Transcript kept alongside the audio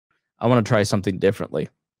I want to try something differently.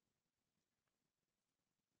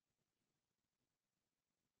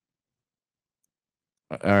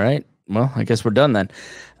 All right. Well, I guess we're done then.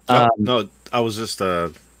 No, I was just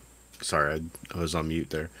sorry, I was on mute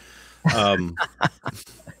there.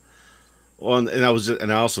 Well, and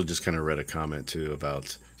I also just kind of read a comment too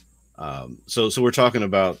about so we're talking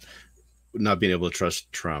about not being able to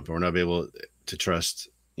trust Trump, or not being able to trust,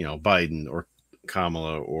 Biden or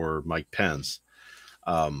Kamala or Mike Pence.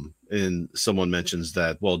 And someone mentions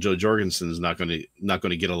that, well, Jo Jorgensen is not going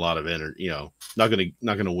to get a lot of energy, not going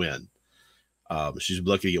to win. She's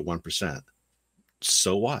lucky to get 1%.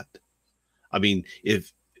 So what? I mean,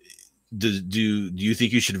 do you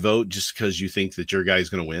think you should vote just because you think that your guy's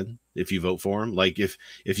going to win if you vote for him? Like if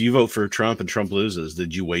you vote for Trump and Trump loses,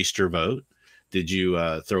 did you waste your vote? Did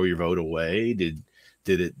you throw your vote away? Did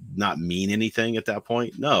it not mean anything at that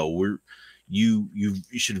point? No, you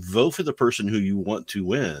should vote for the person who you want to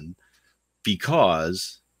win,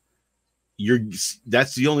 because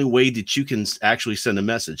that's the only way that you can actually send a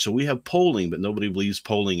message. So we have polling, but nobody believes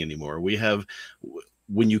polling anymore. We have,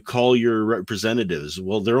 when you call your representatives,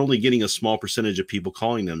 well, they're only getting a small percentage of people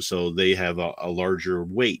calling them, so they have a larger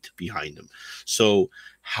weight behind them. So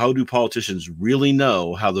how do politicians really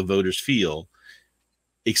know how the voters feel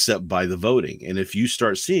except by the voting? And if you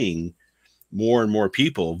start seeing more and more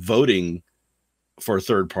people voting for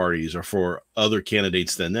third parties or for other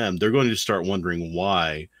candidates than them, they're going to start wondering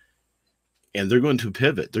why, and they're going to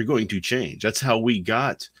pivot. They're going to change. That's how we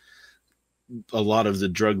got a lot of the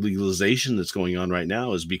drug legalization that's going on right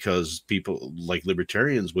now, is because people like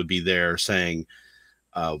libertarians would be there saying,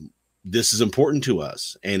 this is important to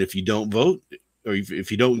us, and if you don't vote, or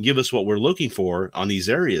if you don't give us what we're looking for on these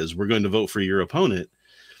areas, we're going to vote for your opponent.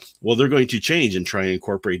 Well, they're going to change and try and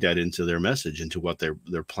incorporate that into their message, into what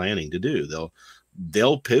they're planning to do.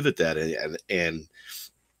 They'll pivot that, and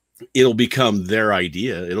it'll become their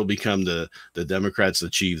idea. It'll become the Democrats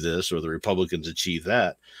achieve this, or the Republicans achieve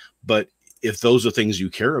that. But if those are things you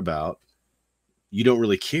care about, you don't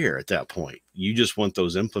really care at that point. You just want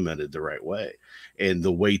those implemented the right way. And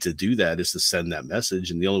the way to do that is to send that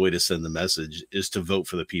message. And the only way to send the message is to vote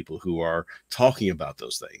for the people who are talking about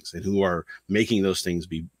those things and who are making those things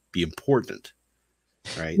be important.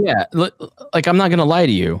 Right. Yeah. Like, I'm not going to lie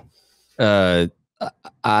to you.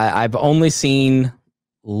 I've only seen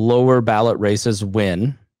lower ballot races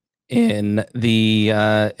win in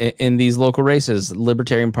these local races.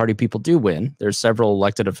 Libertarian Party people do win. There's several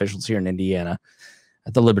elected officials here in Indiana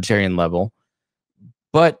at the Libertarian level,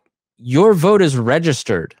 but your vote is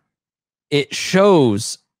registered. It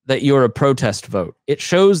shows that you're a protest vote. It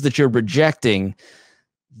shows that you're rejecting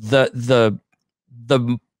the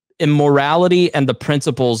immorality and the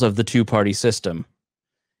principles of the two-party system.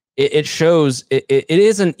 It shows it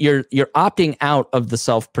isn't, you're opting out of the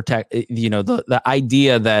self-protect, the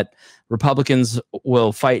idea that Republicans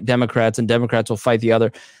will fight Democrats and Democrats will fight the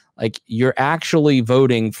other. Like, you're actually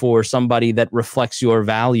voting for somebody that reflects your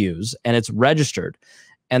values, and it's registered.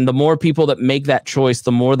 And the more people that make that choice,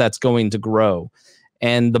 the more that's going to grow.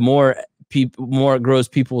 And the more it grows,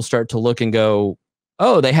 people will start to look and go,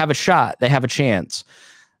 oh, they have a shot. They have a chance.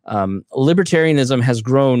 Libertarianism has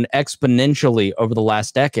grown exponentially over the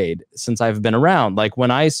last decade since I've been around. Like,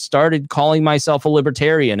 when I started calling myself a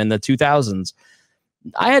libertarian in the 2000s,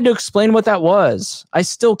 I had to explain what that was. I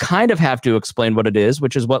still kind of have to explain what it is,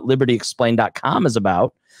 which is what libertyexplained.com is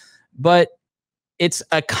about. But it's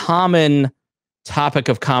a common topic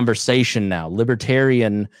of conversation now.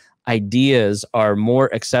 Libertarian ideas are more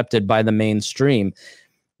accepted by the mainstream.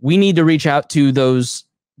 We need to reach out to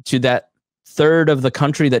that third of the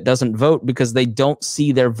country that doesn't vote, because they don't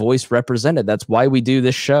see their voice represented. That's why we do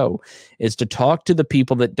this show, is to talk to the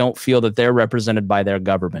people that don't feel that they're represented by their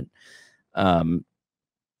government.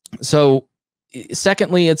 So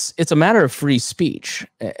secondly, it's a matter of free speech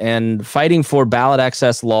and fighting for ballot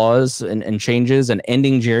access laws and changes, and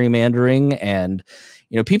ending gerrymandering. And,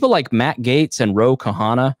 people like Matt Gaetz and Ro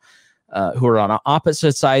Khanna, who are on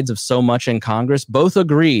opposite sides of so much in Congress, both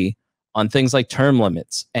agree on things like term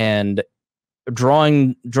limits and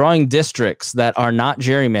drawing districts that are not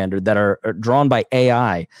gerrymandered, that are drawn by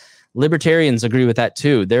AI. Libertarians agree with that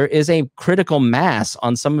too. There is a critical mass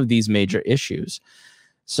on some of these major issues.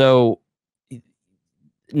 So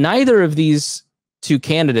neither of these two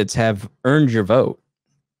candidates have earned your vote.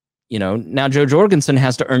 Now Jo Jorgensen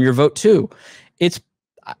has to earn your vote too.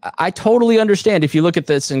 I totally understand if you look at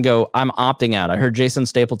this and go, I'm opting out. I heard Jason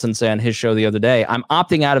Stapleton say on his show the other day, I'm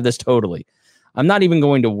opting out of this totally. I'm not even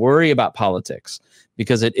going to worry about politics,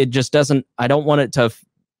 because it just doesn't, I don't want it to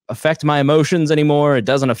affect my emotions anymore. It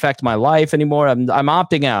doesn't affect my life anymore. I'm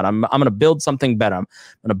opting out. I'm going to build something better. I'm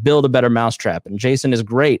going to build a better mousetrap. And Jason is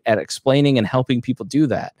great at explaining and helping people do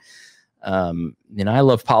that. You know, I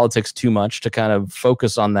love politics too much to kind of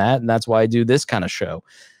focus on that, and that's why I do this kind of show.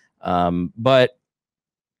 But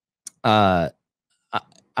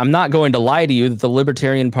I'm not going to lie to you that the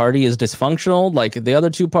Libertarian Party is dysfunctional like the other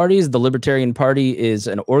two parties. The Libertarian Party is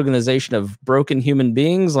an organization of broken human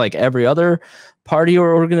beings like every other party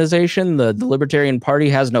or organization. The Libertarian Party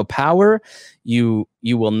has no power. You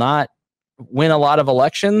will not win a lot of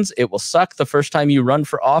elections. It will suck the first time you run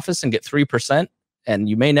for office and get 3%, and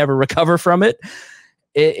you may never recover from it.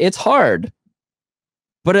 It's hard.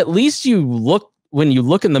 But at least when you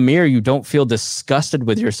look in the mirror, you don't feel disgusted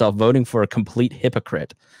with yourself voting for a complete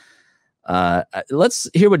hypocrite. Let's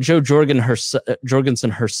hear what Jo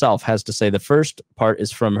Jorgensen herself has to say. The first part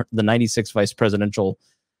is from the 96 vice presidential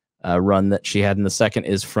run that she had, and the second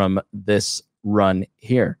is from this run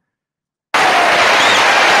here.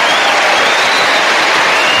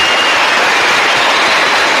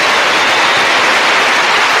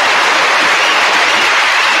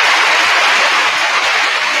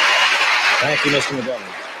 Thank you, Mr. McGovern.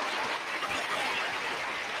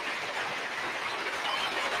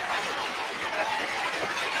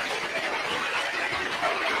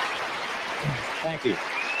 Thank you.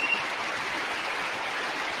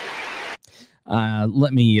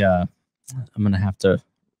 Let me, I'm going to have to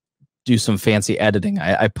do some fancy editing.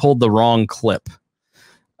 I pulled the wrong clip.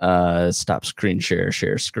 Stop screen share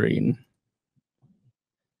screen.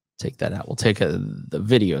 Take that out. We'll take the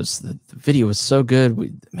videos. The video is so good.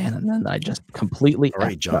 Man, and then I just completely. All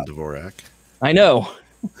right, John Dvorak. I know.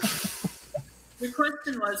 Your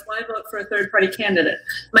question was, why vote for a third-party candidate?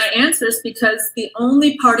 My answer is because the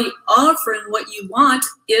only party offering what you want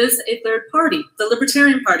is a third party, the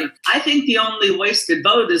Libertarian Party. I think the only wasted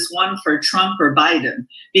vote is one for Trump or Biden,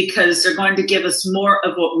 because they're going to give us more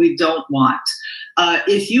of what we don't want.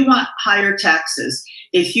 If you want higher taxes,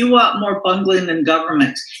 if you want more bungling in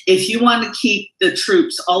government, if you want to keep the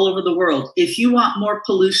troops all over the world, if you want more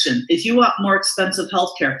pollution, if you want more expensive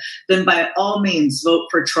healthcare, then by all means vote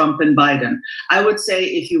for Trump and Biden. I would say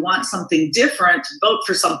if you want something different, vote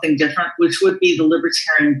for something different, which would be the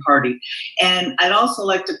Libertarian Party. And I'd also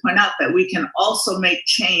like to point out that we can also make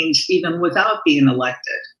change even without being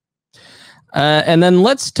elected. And then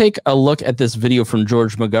let's take a look at this video from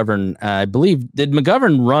George McGovern. I believe, did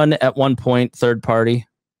McGovern run at one point third party?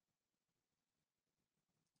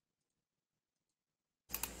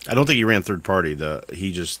 I don't think he ran third party. I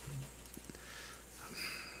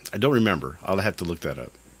don't remember. I'll have to look that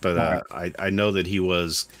up. But I know that he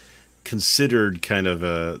was considered kind of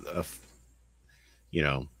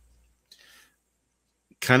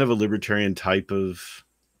kind of a libertarian type of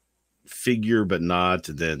figure, but not.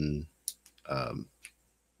 Then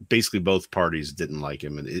basically both parties didn't like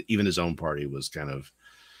him, and even his own party was kind of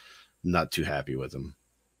not too happy with him.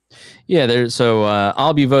 Yeah, so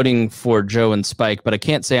I'll be voting for Joe and Spike, but I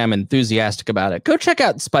can't say I'm enthusiastic about it. Go check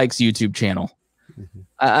out Spike's YouTube channel. Mm-hmm.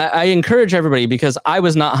 I encourage everybody, because I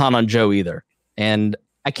was not hot on Joe either, and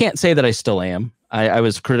I can't say that I still am. I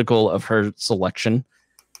was critical of her selection,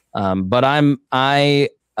 but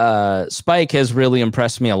Spike has really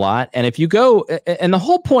impressed me a lot. And if you go, and the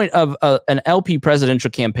whole point of an LP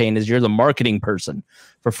presidential campaign is you're the marketing person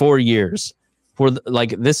for 4 years.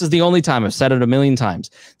 This is the only time, I've said it a million times,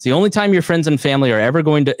 it's the only time your friends and family are ever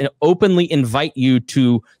going to openly invite you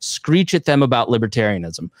to screech at them about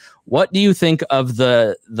libertarianism. What do you think of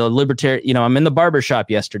the libertarian? I'm in the barber shop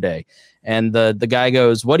yesterday, and the guy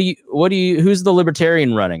goes, who's the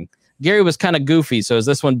libertarian running? Gary was kind of goofy, so is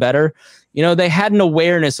this one better? They had an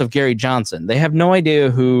awareness of Gary Johnson. They have no idea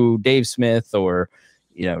who Dave Smith or,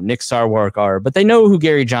 Nick Sarwark are, but they know who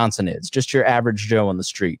Gary Johnson is, just your average Joe on the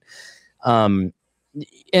street. And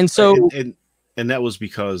that was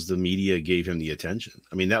because the media gave him the attention.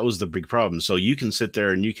 I mean, that was the big problem. So you can sit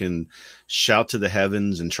there and you can shout to the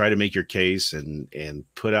heavens and try to make your case and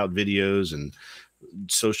put out videos and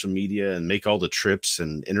social media and make all the trips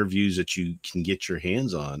and interviews that you can get your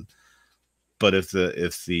hands on. But if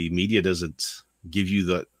the media doesn't give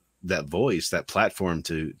you that voice, that platform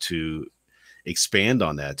to expand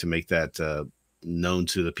on that, to make that known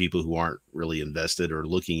to the people who aren't really invested or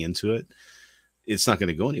looking into it, it's not going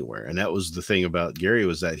to go anywhere. And that was the thing about Gary,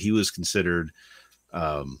 was that he was considered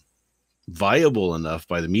viable enough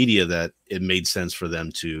by the media that it made sense for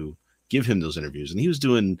them to give him those interviews. And he was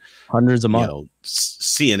doing hundreds a month,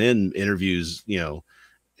 CNN interviews,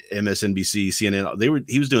 MSNBC, CNN.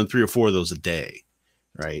 He was doing 3 or 4 of those a day,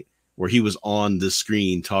 right? Where he was on the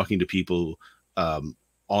screen talking to people on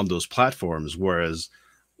those platforms. Whereas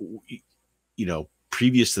you know,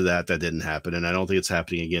 previous to that, that didn't happen. And I don't think it's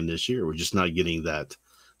happening again this year. We're just not getting that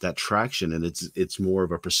traction. And it's more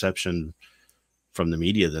of a perception from the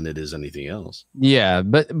media than it is anything else. Yeah,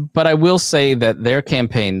 but I will say that their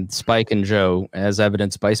campaign, Spike and Joe, as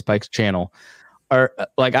evidenced by Spike's channel, are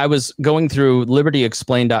like, I was going through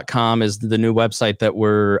libertyexplained.com is the new website that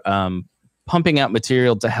we're pumping out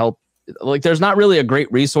material to help. Like, there's not really a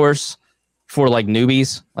great resource for like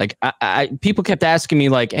newbies. Like people kept asking me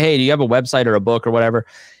like, hey, do you have a website or a book or whatever?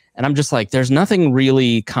 And I'm just like, there's nothing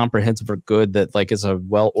really comprehensive or good that like is a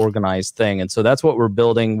well-organized thing. And so that's what we're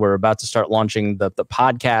building. We're about to start launching the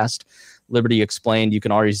podcast, Liberty Explained. You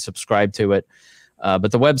can already subscribe to it.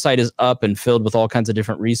 But the website is up and filled with all kinds of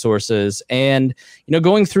different resources. And, you know,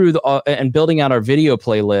 going through and building out our video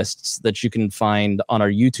playlists that you can find on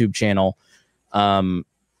our YouTube channel.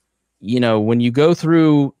 You know, when you go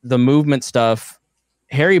through the movement stuff,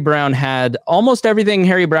 Harry Brown had almost everything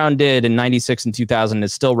Harry Brown did in 96 and 2000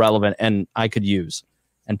 is still relevant and I could use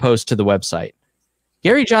and post to the website.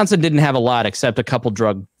 Gary Johnson didn't have a lot except a couple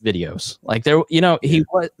drug videos. Like there, you know,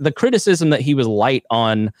 the criticism that he was light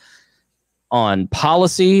on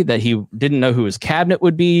policy, that he didn't know who his cabinet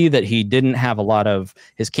would be, that he didn't have a lot of,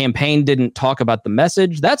 his campaign didn't talk about the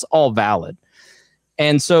message. That's all valid.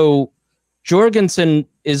 And so Jorgensen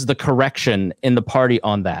is the correction in the party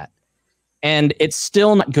on that. And it's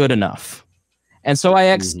still not good enough. And so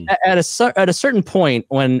at a certain point,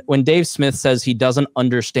 when Dave Smith says he doesn't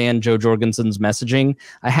understand Jo Jorgensen's messaging,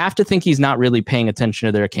 I have to think he's not really paying attention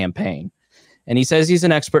to their campaign. And he says he's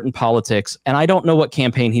an expert in politics, and I don't know what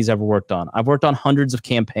campaign he's ever worked on. I've worked on hundreds of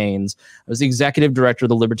campaigns. I was the executive director of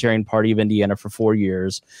the Libertarian Party of Indiana for 4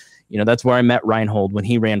 years. You know, that's where I met Reinhold when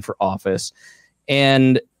he ran for office.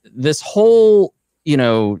 And this whole,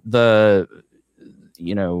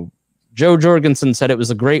 Jo Jorgensen said it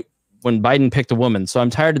was a great when Biden picked a woman. So I'm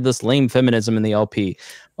tired of this lame feminism in the LP.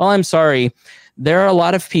 Well, I'm sorry. There are a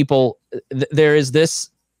lot of people. There is this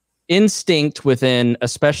instinct within,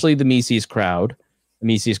 especially the Mises crowd, the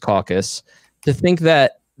Mises Caucus, to think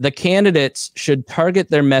that the candidates should target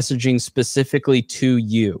their messaging specifically to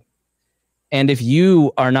you. And if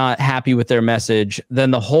you are not happy with their message,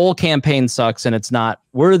 then the whole campaign sucks and it's not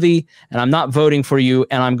worthy. And I'm not voting for you.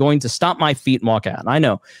 And I'm going to stomp my feet and walk out. And I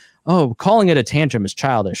know, oh, calling it a tantrum is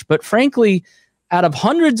childish. But frankly, out of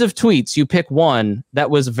hundreds of tweets, you pick one that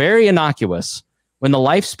was very innocuous when the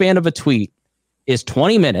lifespan of a tweet is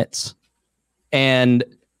 20 minutes and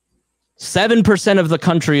 7% of the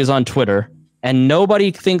country is on Twitter and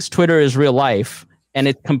nobody thinks Twitter is real life and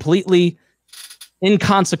it's completely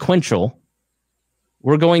inconsequential.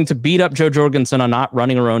 We're going to beat up Jo Jorgensen on not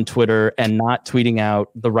running her own Twitter and not tweeting out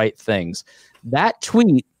the right things. That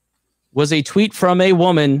tweet was a tweet from a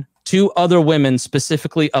woman to other women,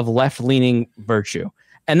 specifically of left-leaning virtue.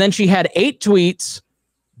 And then she had 8 tweets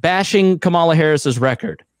bashing Kamala Harris's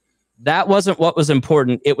record. That wasn't what was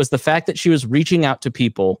important. It was the fact that she was reaching out to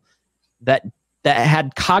people that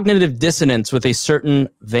had cognitive dissonance with a certain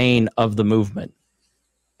vein of the movement.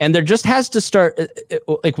 And there just has to start,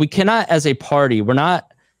 like, we cannot, as a party, we're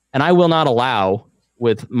not, and I will not allow,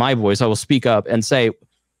 with my voice, I will speak up and say,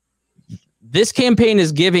 this campaign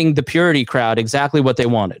is giving the purity crowd exactly what they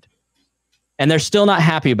wanted. And they're still not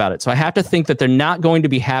happy about it. So I have to think that they're not going to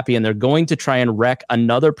be happy and they're going to try and wreck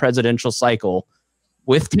another presidential cycle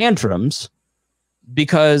with tantrums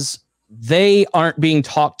because they aren't being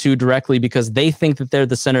talked to directly because they think that they're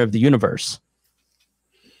the center of the universe.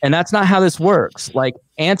 And that's not how this works. Like,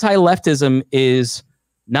 anti-leftism is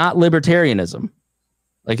not libertarianism.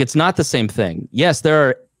 Like, it's not the same thing. Yes,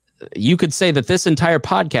 you could say that this entire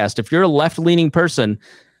podcast, if you're a left-leaning person,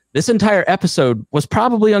 this entire episode was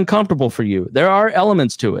probably uncomfortable for you. There are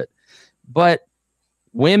elements to it. But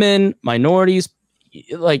women, minorities,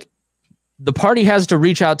 like, the party has to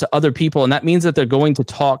reach out to other people, and that means that they're going to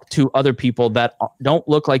talk to other people that don't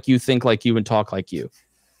look like you, think like you, and talk like you.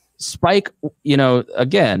 Spike,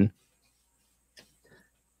 again,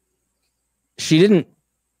 Darla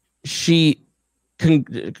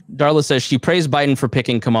says she praised Biden for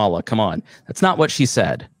picking Kamala. Come on. That's not what she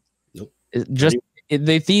said. Nope.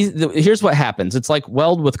 Here's what happens. It's like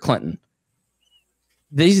Weld with Clinton.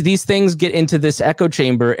 These things get into this echo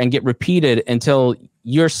chamber and get repeated until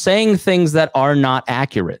you're saying things that are not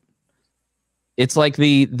accurate. It's like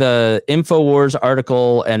the InfoWars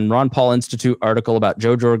article and Ron Paul Institute article about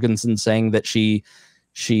Jo Jorgensen saying that she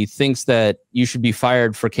thinks that you should be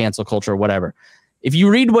fired for cancel culture or whatever. If you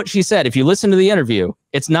read what she said, if you listen to the interview,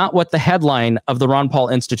 it's not what the headline of the Ron Paul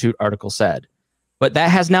Institute article said. But that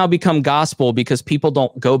has now become gospel because people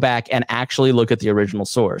don't go back and actually look at the original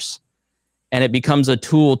source. And it becomes a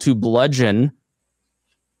tool to bludgeon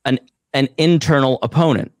an internal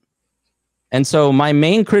opponent. And so my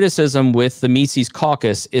main criticism with the Mises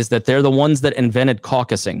Caucus is that they're the ones that invented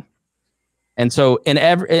caucusing. And so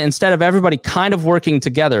instead of everybody kind of working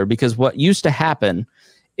together, because what used to happen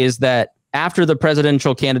is that after the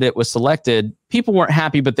presidential candidate was selected, people weren't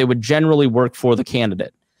happy, but they would generally work for the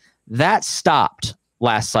candidate. That stopped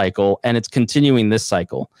last cycle, and it's continuing this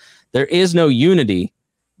cycle. There is no unity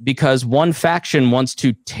because one faction wants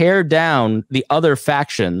to tear down the other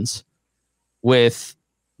factions with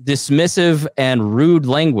dismissive and rude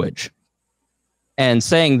language and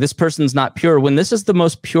saying this person's not pure, when this is the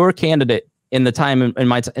most pure candidate in the time in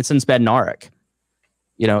my since Bednarik.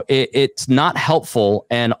 You know, it's not helpful,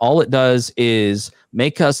 and all it does is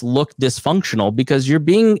make us look dysfunctional because you're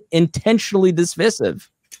being intentionally divisive.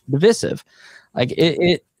 Like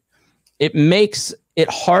it makes it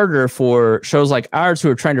harder for shows like ours who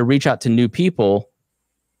are trying to reach out to new people,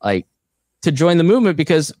 like, to join the movement,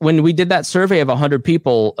 because when we did that survey of 100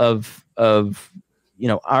 people of you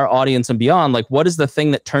know, our audience and beyond, like, what is the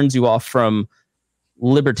thing that turns you off from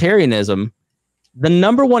libertarianism? The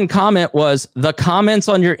number one comment was the comments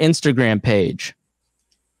on your Instagram page.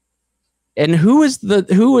 And who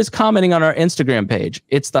is commenting on our Instagram page?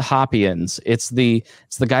 It's the Hoppians. It's the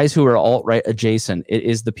guys who are alt-right adjacent. It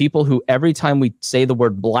is the people who every time we say the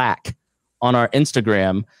word black on our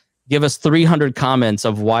Instagram, give us 300 comments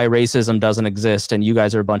of why racism doesn't exist and you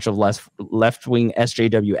guys are a bunch of left-wing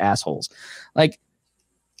SJW assholes. Like,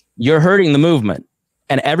 you're hurting the movement,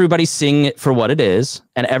 and everybody's seeing it for what it is,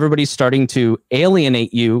 and everybody's starting to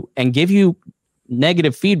alienate you and give you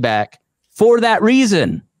negative feedback for that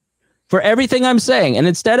reason, for everything I'm saying. And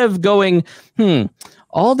instead of going,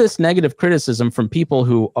 all this negative criticism from people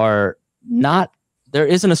who are not, there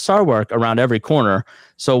isn't a Sarwark around every corner,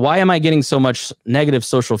 so why am I getting so much negative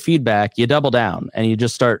social feedback? You double down and you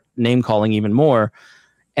just start name calling even more,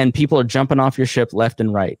 and people are jumping off your ship left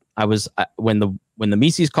and right. When the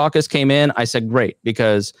Mises Caucus came in, I said great,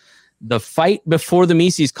 because the fight before the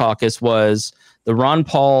Mises Caucus was the Ron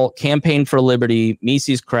Paul Campaign for Liberty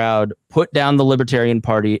Mises crowd put down the Libertarian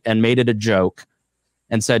Party and made it a joke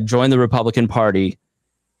and said join the Republican Party.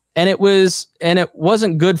 And it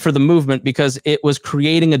wasn't good for the movement because it was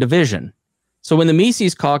creating a division. So when the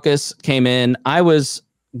Mises Caucus came in, I was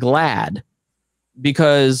glad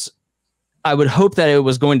because I would hope that it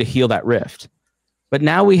was going to heal that rift. But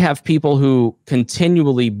now we have people who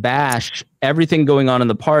continually bash everything going on in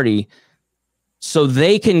the party so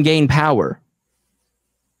they can gain power.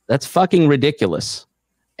 That's fucking ridiculous.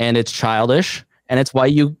 And it's childish. And it's why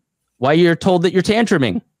you're told that you're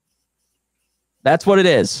tantruming. That's what it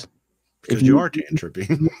is. Because you are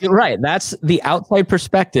tantruming. Right. That's the outside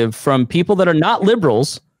perspective from people that are not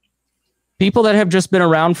liberals, people that have just been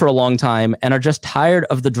around for a long time and are just tired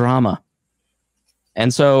of the drama.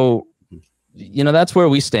 And so, you know, that's where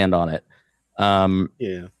we stand on it.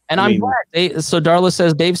 Yeah. And I'm glad. So Darla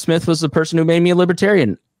says Dave Smith was the person who made me a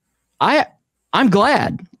libertarian. I'm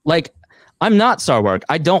glad. Like, I'm not Sarwark.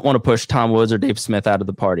 I don't want to push Tom Woods or Dave Smith out of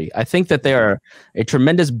the party. I think that they are a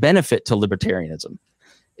tremendous benefit to libertarianism.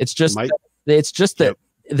 It's just that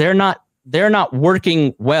they're not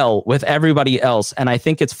working well with everybody else, and I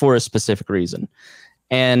think it's for a specific reason.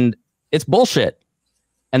 And it's bullshit.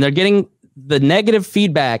 And they're getting the negative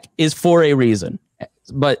feedback is for a reason.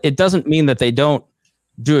 But it doesn't mean that they don't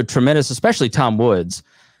do a tremendous, especially Tom Woods,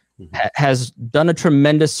 has done a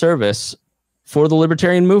tremendous service for the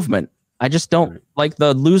libertarian movement. I just don't like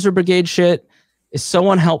the loser brigade shit is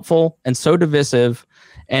so unhelpful and so divisive,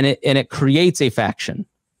 and it creates a faction,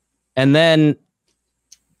 and then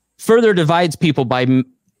further divides people by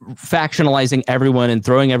factionalizing everyone and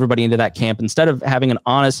throwing everybody into that camp instead of having an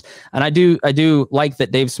honest. And I do like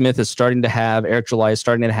that Dave Smith is starting to have, Eric July is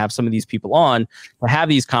starting to have some of these people on to have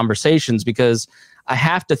these conversations, because I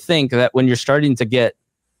have to think that when you're starting to get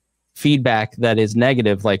feedback that is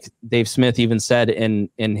negative, like Dave Smith even said in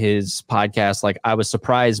his podcast, like, I was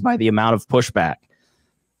surprised by the amount of pushback.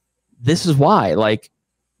 This is why, like,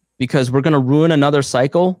 because we're going to ruin another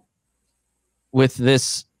cycle with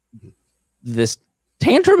this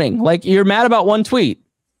tantruming. Like, you're mad about one tweet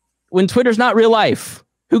when Twitter's not real life.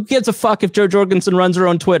 Who gives a fuck if Jo Jorgensen runs her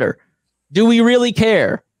own Twitter? Do we really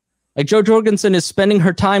care? Like, Jo Jorgensen is spending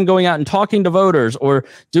her time going out and talking to voters or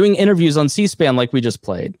doing interviews on C-SPAN like we just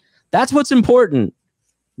played. That's what's important.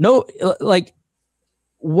 No, like,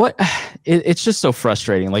 what? It's just so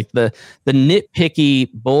frustrating. Like the nitpicky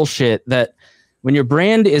bullshit that when your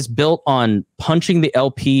brand is built on punching the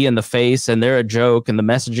LP in the face and they're a joke and the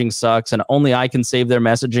messaging sucks and only I can save their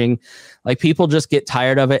messaging, like, people just get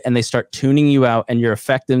tired of it and they start tuning you out, and your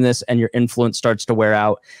effectiveness and your influence starts to wear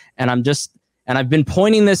out. And And I've been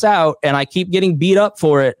pointing this out, and I keep getting beat up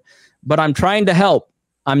for it, but I'm trying to help.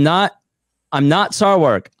 I'm not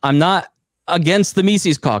Sarwark. I'm not against the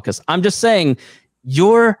Mises Caucus. I'm just saying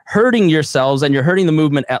you're hurting yourselves and you're hurting the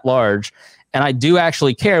movement at large. And I do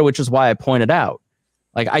actually care, which is why I pointed out.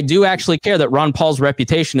 Like, I do actually care that Ron Paul's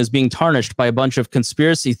reputation is being tarnished by a bunch of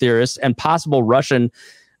conspiracy theorists and possible Russian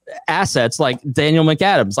assets like Daniel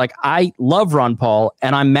McAdams. Like, I love Ron Paul,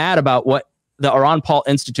 and I'm mad about what the Ron Paul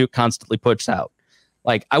Institute constantly puts out.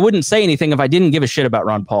 Like, I wouldn't say anything if I didn't give a shit about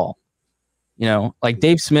Ron Paul. You know, like,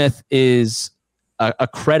 Dave Smith is a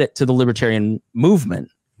credit to the libertarian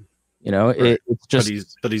movement. You know, right. It's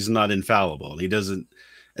just, but he's not infallible. He doesn't,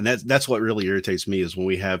 and that's what really irritates me, is when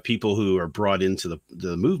we have people who are brought into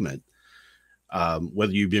the movement,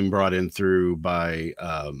 whether you've been brought in through by,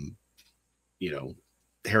 you know,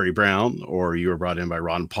 Harry Brown, or you were brought in by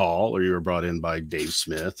Ron Paul, or you were brought in by Dave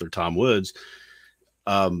Smith or Tom Woods.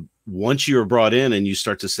 Once you are brought in and you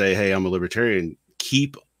start to say, hey, I'm a libertarian,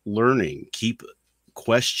 keep learning, keep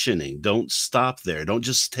questioning. Don't stop there. Don't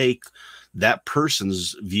just take that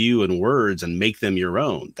person's view and words and make them your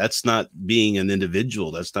own. That's not being an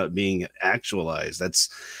individual. That's not being actualized.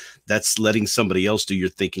 That's letting somebody else do your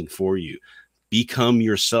thinking for you. Become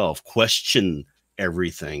yourself, question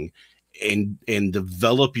everything, and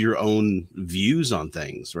develop your own views on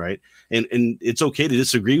things, right? And it's okay to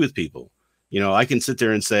disagree with people. You know, I can sit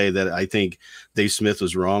there and say that I think Dave Smith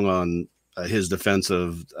was wrong on his defense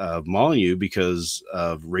of Molyneux because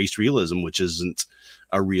of race realism, which isn't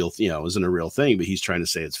a real, isn't a real thing, but he's trying to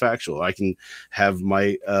say it's factual. I can have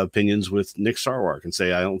my opinions with Nick Sarwark and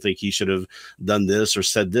say, I don't think he should have done this or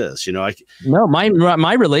said this. You know,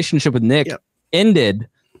 my relationship with Nick ended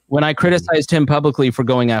when I criticized him publicly for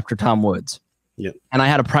going after Tom Woods. Yeah. And I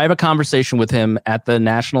had a private conversation with him at the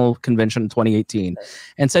national convention in 2018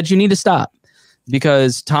 and said, you need to stop,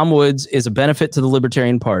 because Tom Woods is a benefit to the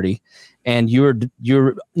Libertarian Party, and you're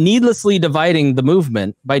needlessly dividing the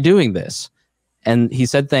movement by doing this. And he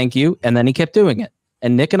said, thank you. And then he kept doing it.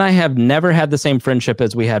 And Nick and I have never had the same friendship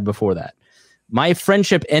as we had before that. My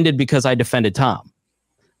friendship ended because I defended Tom.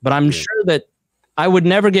 But I'm sure that I would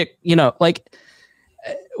never get, like,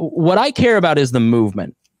 what I care about is the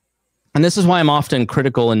movement. And this is why I'm often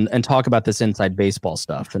critical and talk about this inside baseball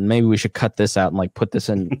stuff. And maybe we should cut this out and like put this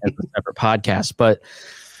in as a separate podcast, but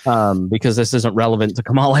because this isn't relevant to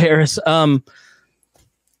Kamala Harris.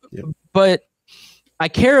 But I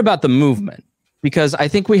care about the movement because I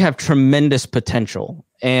think we have tremendous potential.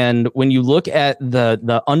 And when you look at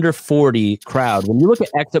the under 40 crowd, when you look at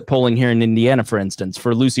exit polling here in Indiana, for instance,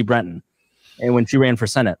 for Lucy Brenton, and when she ran for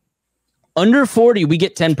Senate, under 40, we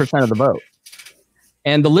get 10% of the vote.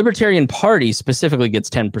 And the Libertarian Party specifically gets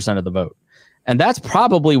 10% of the vote. And that's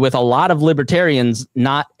probably with a lot of libertarians,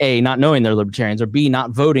 not knowing they're libertarians, or B,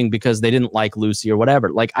 not voting because they didn't like Lucy or whatever.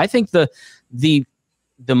 Like, I think the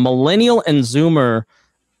millennial and Zoomer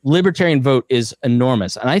libertarian vote is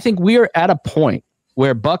enormous. And I think we are at a point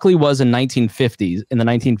where Buckley was in the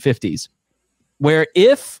 1950s, where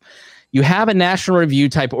if you have a National Review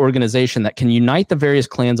type organization that can unite the various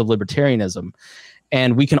clans of libertarianism,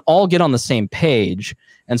 and we can all get on the same page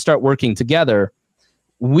and start working together,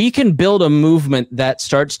 we can build a movement that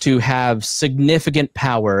starts to have significant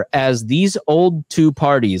power as these old two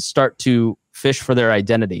parties start to fish for their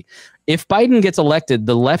identity. If Biden gets elected,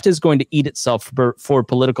 the left is going to eat itself for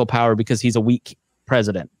political power because he's a weak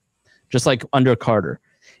president, just like under Carter.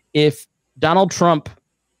 If Donald Trump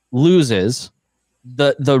loses,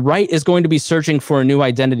 the right is going to be searching for a new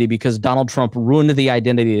identity because Donald Trump ruined the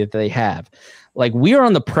identity that they have. Like, we are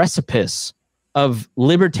on the precipice of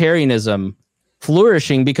libertarianism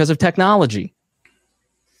flourishing because of technology.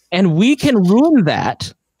 And we can ruin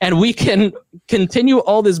that, and we can continue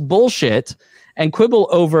all this bullshit and quibble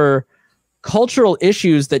over cultural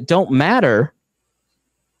issues that don't matter.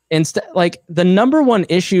 Instead, like, the number one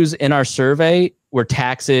issues in our survey were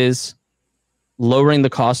taxes, lowering the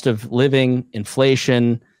cost of living,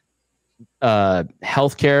 inflation,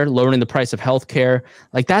 healthcare, lowering the price of healthcare.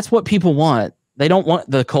 Like, that's what people want. They don't want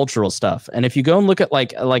the cultural stuff. And if you go and look at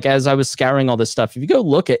like as I was scouring all this stuff, if you go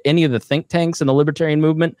look at any of the think tanks in the libertarian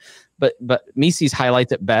movement, but Mises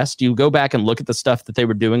highlights it best. You go back and look at the stuff that they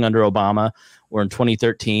were doing under Obama or in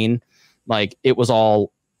 2013. Like, it was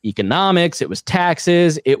all economics, it was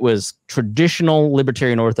taxes, it was traditional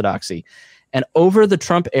libertarian orthodoxy. And over the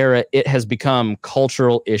Trump era, it has become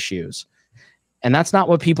cultural issues. And that's not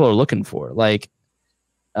what people are looking for. Like,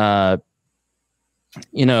 let's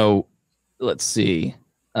see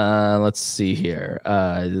here.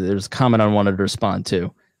 There's a comment I wanted to respond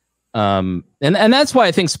to. And that's why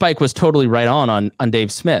I think Spike was totally right on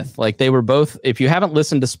Dave Smith. Like, they were both, if you haven't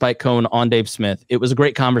listened to Spike Cohn on Dave Smith, it was a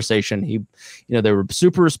great conversation. They were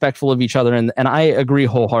super respectful of each other. And I agree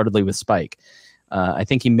wholeheartly with Spike. I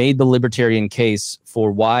think he made the libertarian case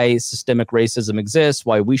for why systemic racism exists,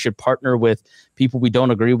 why we should partner with people we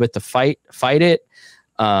don't agree with to fight it.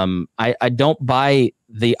 I don't buy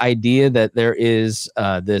the idea that there is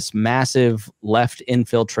this massive left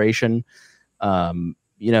infiltration.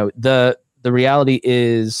 The reality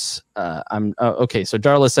is, okay. So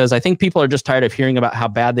Darla says, I think people are just tired of hearing about how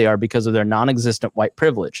bad they are because of their non-existent white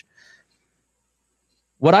privilege.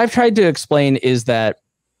 What I've tried to explain is that,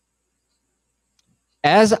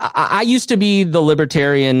 as I used to be the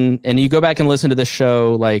libertarian, and you go back and listen to the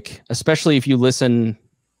show, like, especially if you listen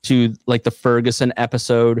to like the Ferguson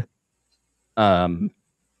episode, I'm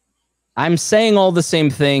saying all the same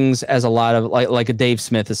things as a lot of like a Dave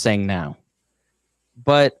Smith is saying now.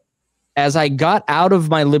 But as I got out of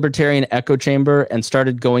my libertarian echo chamber and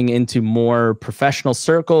started going into more professional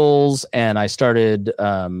circles, and I started,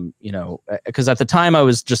 because at the time I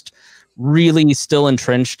was just really still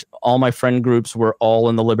entrenched. All my friend groups were all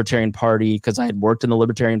in the Libertarian Party because I had worked in the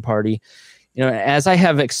Libertarian Party. As I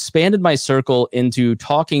have expanded my circle into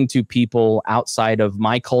talking to people outside of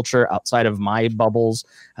my culture, outside of my bubbles,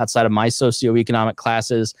 outside of my socioeconomic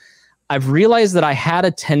classes, I've realized that I had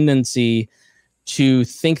a tendency to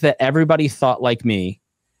think that everybody thought like me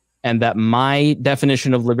and that my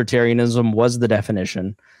definition of libertarianism was the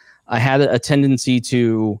definition. I had a tendency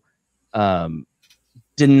to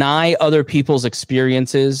deny other people's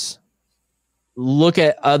experiences, look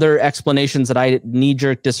at other explanations that I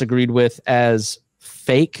knee-jerk disagreed with as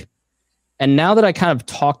fake. And now that I kind of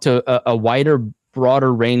talk to a wider,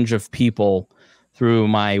 broader range of people through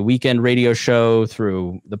my weekend radio show,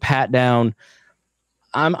 through the Pat Down,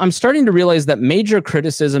 I'm starting to realize that major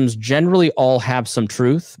criticisms generally all have some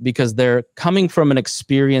truth because they're coming from an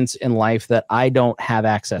experience in life that I don't have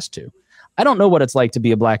access to. I don't know what it's like to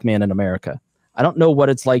be a black man in America. I don't know what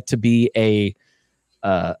it's like to be a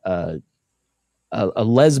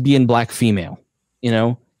lesbian black female,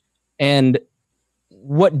 and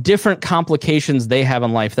what different complications they have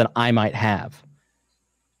in life than I might have.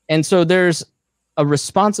 And so there's a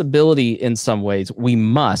responsibility in some ways. We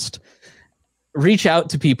must reach out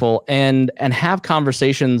to people and have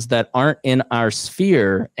conversations that aren't in our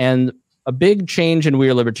sphere. And a big change in We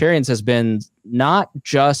Are Libertarians has been not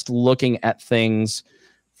just looking at things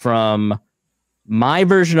from my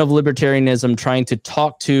version of libertarianism, trying to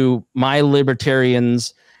talk to my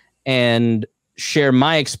libertarians and share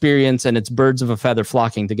my experience, and it's birds of a feather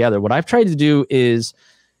flocking together. What I've tried to do is,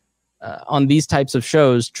 on these types of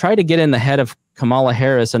shows, try to get in the head of Kamala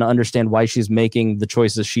Harris and understand why she's making the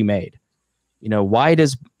choices she made. Why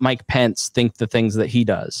does Mike Pence think the things that he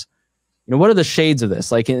does? What are the shades of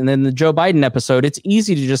this? Like in the Joe Biden episode, it's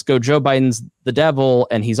easy to just go, Joe Biden's the devil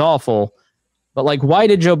and he's awful. But like, why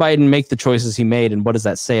did Joe Biden make the choices he made? And what does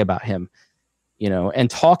that say about him? And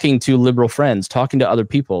talking to liberal friends, talking to other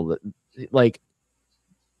people, like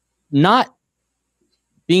not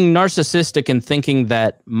being narcissistic and thinking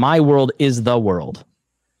that my world is the world.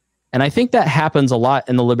 And I think that happens a lot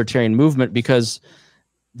in the libertarian movement because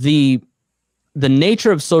the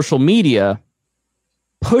nature of social media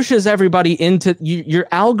pushes everybody into your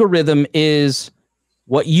algorithm is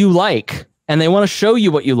what you like, and they want to show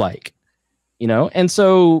you what you like. And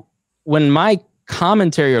so when my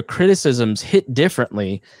commentary or criticisms hit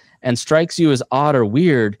differently and strikes you as odd or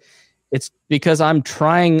weird, it's because I'm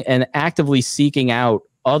trying and actively seeking out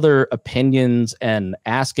other opinions and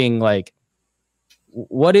asking, like,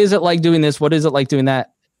 what is it like doing this? What is it like doing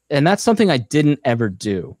that? And that's something I didn't ever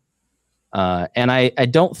do. And I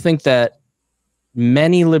don't think that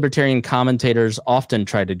many libertarian commentators often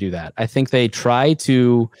try to do that. I think they try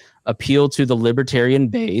to appeal to the libertarian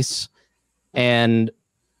base. And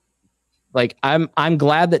like, I'm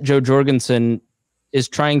glad that Jo Jorgensen is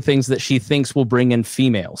trying things that she thinks will bring in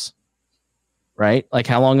females, right? Like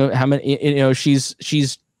how many,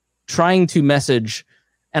 she's trying to message.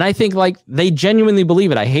 And I think like they genuinely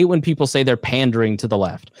believe it. I hate when people say they're pandering to the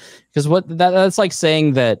left, because that's like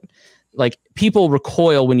saying that, like, people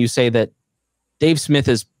recoil when you say that Dave Smith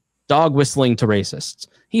is dog whistling to racists.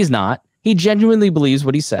 He's not. He genuinely believes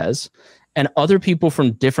what he says. And other people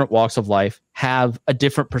from different walks of life have a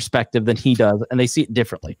different perspective than he does, and they see it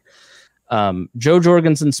differently. Jo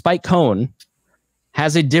Jorgensen, Spike Cohn,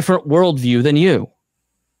 has a different worldview than you.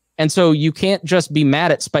 And so you can't just be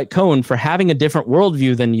mad at Spike Cohn for having a different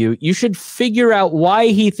worldview than you. You should figure out why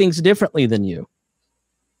he thinks differently than you.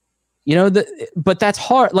 But that's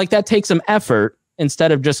hard. Like, that takes some effort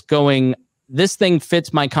instead of just going, this thing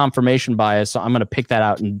fits my confirmation bias, so I'm going to pick that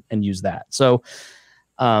out and use that. So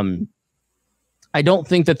I don't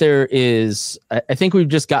think that there is, I think we've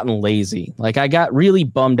just gotten lazy. Like I got really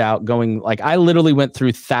bummed out going, like I literally went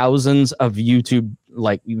through thousands of YouTube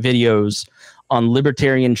like videos on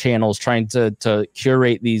libertarian channels trying to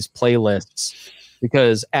curate these playlists,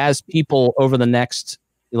 because as people over the next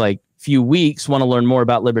like few weeks want to learn more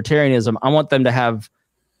about libertarianism, I want them to have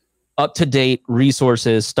up-to-date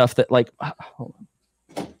resources, stuff that like, hold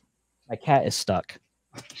on. My cat is stuck.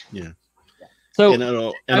 Yeah. So and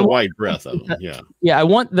a wide breadth of them. Yeah. Yeah. I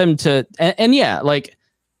want them to, and yeah, like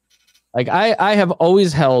I have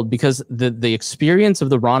always held, because the experience of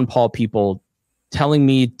the Ron Paul people telling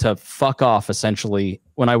me to fuck off essentially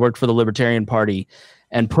when I worked for the Libertarian Party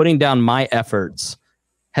and putting down my efforts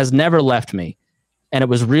has never left me. And it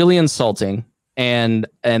was really insulting. And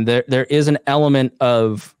there is an element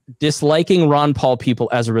of disliking Ron Paul people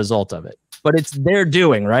as a result of it, but it's their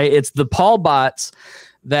doing, right? It's the Paul bots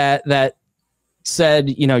that said,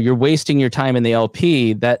 you know, you're wasting your time in the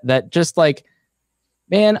LP, that just like,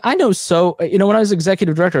 man, I know. So, you know, when I was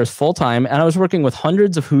executive director, I was full-time and I was working with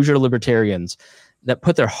hundreds of Hoosier libertarians that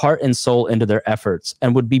put their heart and soul into their efforts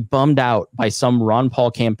and would be bummed out by some Ron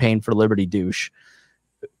Paul campaign for liberty douche,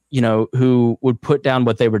 you know, who would put down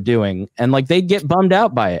what they were doing, and like they'd get bummed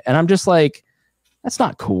out by it. And I'm just like, that's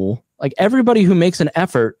not cool. Like everybody who makes an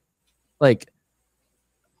effort, like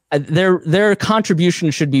their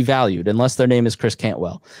contribution should be valued, unless their name is Chris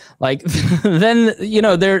Cantwell. Like then, you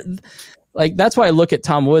know, they're like, that's why I look at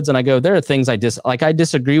Tom Woods and I go, there are things I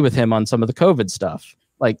disagree with him on some of the COVID stuff,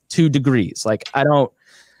 like 2 degrees. Like I don't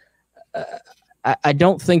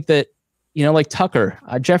think that, you know, like Tucker,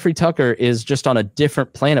 Jeffrey Tucker is just on a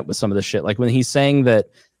different planet with some of the shit. Like when he's saying that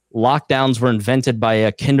lockdowns were invented by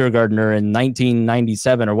a kindergartner in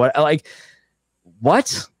 1997 or what, like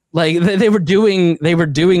what? Like they were doing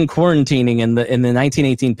quarantining in the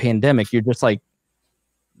 1918 pandemic. You're just like,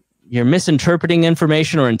 you're misinterpreting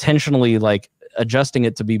information or intentionally like adjusting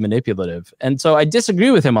it to be manipulative. And so I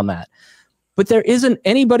disagree with him on that. But there isn't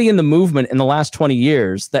anybody in the movement in the last 20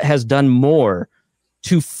 years that has done more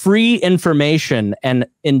to free information and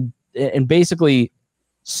basically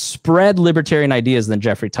spread libertarian ideas than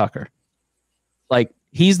Jeffrey Tucker. Like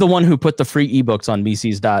he's the one who put the free ebooks on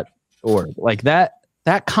Mises.org. Like that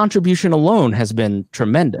contribution alone has been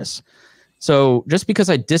tremendous. So just because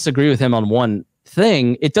I disagree with him on one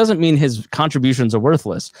thing, it doesn't mean his contributions are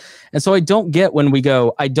worthless. And so I don't get when we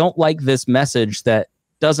go, I don't like this message that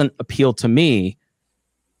doesn't appeal to me.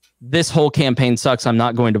 This whole campaign sucks. I'm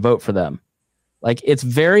not going to vote for them. Like it's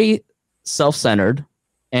very self-centered,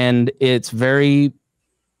 and it's very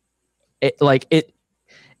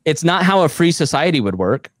it's not how a free society would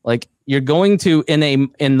work. Like you're going to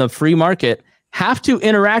in the free market have to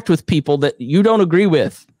interact with people that you don't agree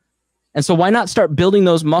with. And so why not start building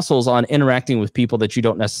those muscles on interacting with people that you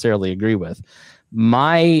don't necessarily agree with?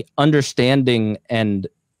 My understanding and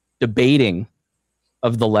debating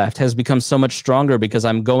of the left has become so much stronger because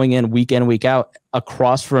I'm going in, week out,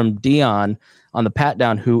 across from Dion on the pat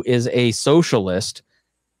down, who is a socialist,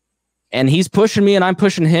 and he's pushing me and I'm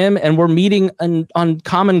pushing him, and we're meeting on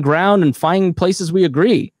common ground and finding places we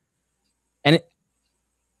agree. And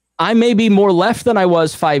I may be more left than I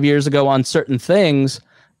was 5 years ago on certain things,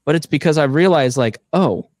 but it's because I realized like,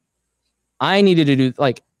 oh, I needed to do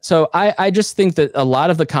like, so I just think that a lot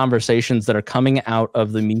of the conversations that are coming out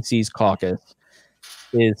of the Mises Caucus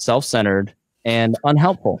is self-centered and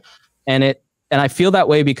unhelpful. And I feel that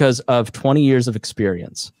way because of 20 years of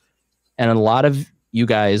experience. And a lot of you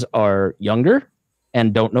guys are younger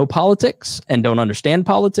and don't know politics and don't understand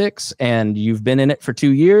politics, and you've been in it for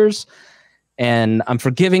 2 years. And I'm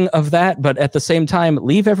forgiving of that, but at the same time,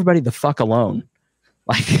 leave everybody the fuck alone.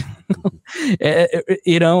 Like,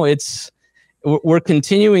 you know, we're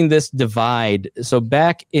continuing this divide. So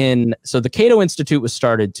the Cato Institute was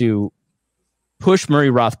started to push Murray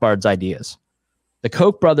Rothbard's ideas. The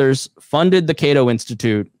Koch brothers funded the Cato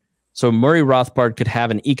Institute so Murray Rothbard could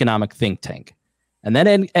have an economic think tank. And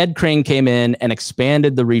then Ed Crane came in and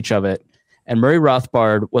expanded the reach of it. And Murray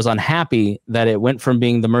Rothbard was unhappy that it went from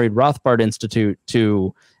being the Murray Rothbard Institute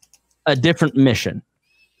to a different mission.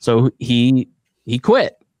 So he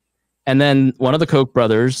quit. And then one of the Koch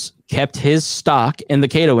brothers kept his stock in the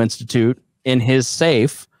Cato Institute in his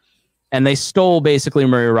safe, and they stole basically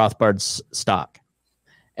Murray Rothbard's stock.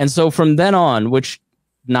 And so from then on, which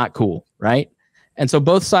not cool, right? And so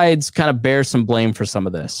both sides kind of bear some blame for some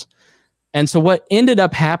of this. And so what ended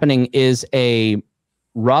up happening is a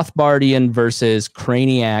Rothbardian versus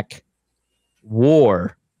Craniac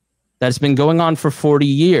war that's been going on for 40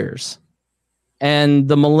 years. And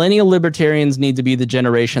the millennial libertarians need to be the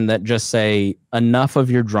generation that just say, enough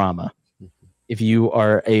of your drama. If you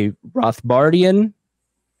are a Rothbardian,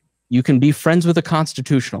 you can be friends with a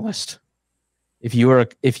constitutionalist. If you are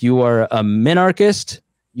a minarchist,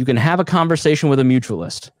 you can have a conversation with a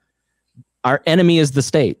mutualist. Our enemy is the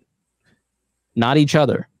state, not each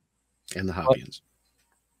other. And the Hoppians.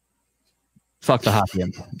 Fuck the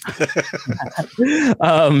Hoppians.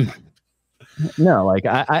 No, like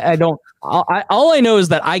I don't. All I know is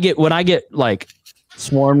that when I get like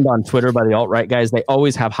swarmed on Twitter by the alt-right guys, they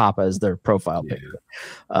always have Hoppe as their profile picture.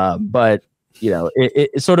 But you know,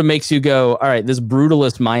 it sort of makes you go, all right, this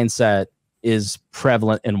brutalist mindset is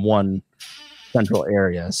prevalent in one central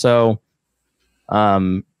area. So,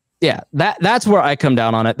 yeah, that's where I come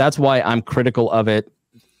down on it. That's why I'm critical of it.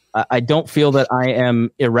 I don't feel that I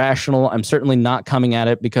am irrational. I'm certainly not coming at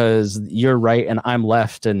it because you're right and I'm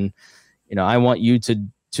left, and you know, I want you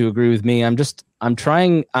to agree with me. I'm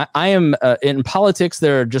trying. I am in politics.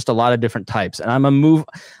 There are just a lot of different types, and I'm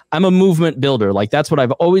a movement builder. Like that's what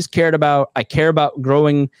I've always cared about. I care about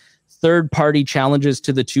growing third-party challenges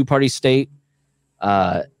to the two-party state.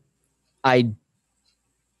 I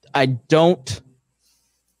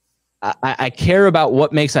care about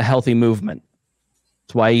what makes a healthy movement.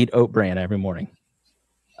 That's why I eat oat bran every morning.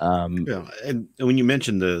 Yeah, and when you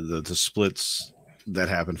mentioned the splits that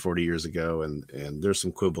happened 40 years ago, and there's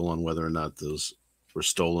some quibble on whether or not those were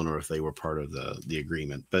stolen or if they were part of the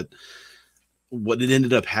agreement. But what it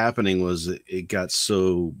ended up happening was it got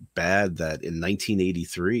so bad that in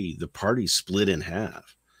 1983, the party split in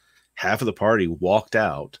half. Half of the party walked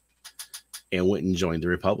out and went and joined the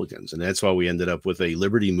Republicans. And that's why we ended up with a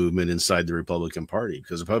liberty movement inside the Republican Party,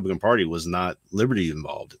 because the Republican Party was not liberty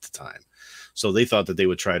involved at the time. So they thought that they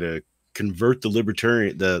would try to convert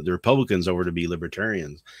the Republicans over to be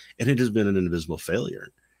libertarians. And it has been an invisible failure.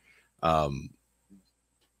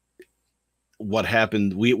 What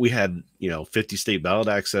happened, we had, 50 state ballot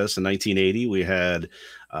access in 1980. We had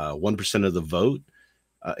 1% of the vote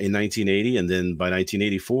in 1980. And then by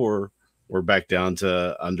 1984, we're back down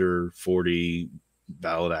to under 40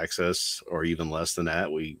 ballot access, or even less than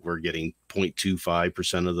that. We're getting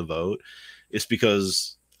 0.25% of the vote. It's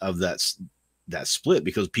because of that split,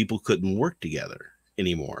 because people couldn't work together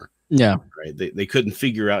anymore. Yeah. Right. They couldn't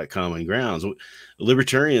figure out common grounds.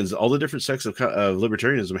 Libertarians, all the different sects of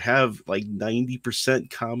libertarianism have like 90%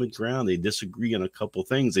 common ground. They disagree on a couple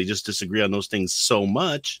things. They just disagree on those things so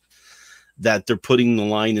much that they're putting the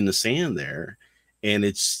line in the sand there. And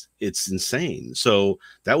it's insane. So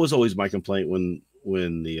that was always my complaint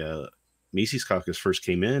when the Mises Caucus first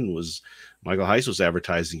came in, was Michael Heiss was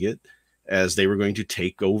advertising it as they were going to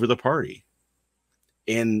take over the party.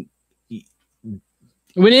 And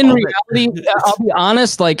when in reality, I'll be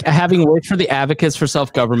honest, like having worked for the Advocates for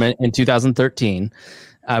Self-Government in 2013,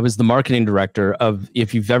 I was the marketing director of,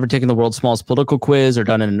 if you've ever taken the world's smallest political quiz or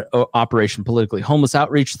done an Operation Politically Homeless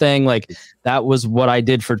outreach thing, like that was what I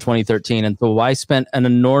did for 2013. And so I spent an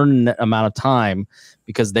inordinate amount of time,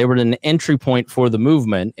 because they were an entry point for the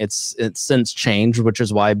movement. It's since changed, which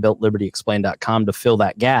is why I built libertyexplained.com to fill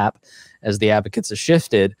that gap as the Advocates have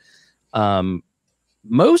shifted.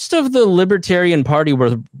 Most of the Libertarian Party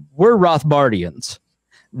were Rothbardians.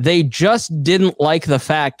 They just didn't like the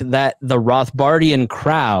fact that the Rothbardian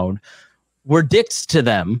crowd were dicks to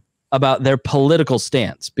them about their political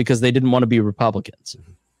stance, because they didn't want to be Republicans.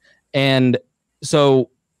 Mm-hmm. And so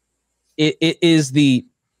it is the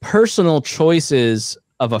personal choices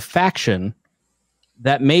of a faction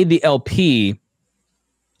that made the LP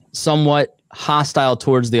somewhat hostile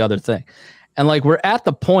towards the other thing. And like, we're at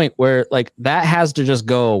the point where like that has to just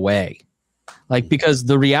go away. Like, because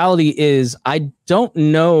the reality is, I don't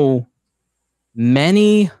know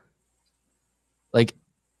many, like,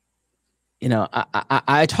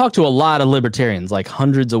 I talk to a lot of libertarians, like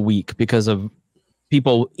hundreds a week, because of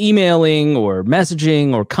people emailing or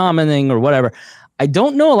messaging or commenting or whatever. I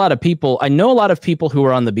don't know a lot of people. I know a lot of people who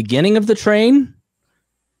are on the beginning of the train.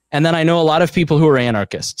 And then I know a lot of people who are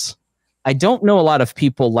anarchists. I don't know a lot of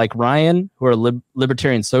people like Ryan who are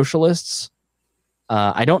libertarian socialists.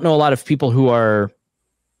 I don't know a lot of people who are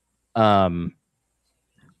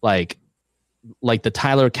like the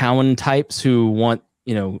Tyler Cowen types who want,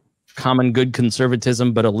 common good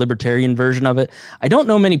conservatism, but a libertarian version of it. I don't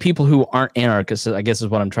know many people who aren't anarchists, I guess is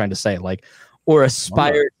what I'm trying to say, like, or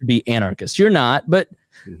aspire to be anarchists. You're not, but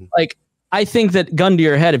like, I think that, gun to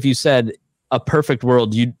your head, if you said a perfect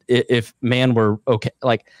world, if man were okay,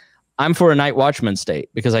 like, I'm for a night watchman state,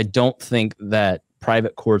 because I don't think that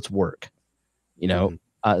private courts work.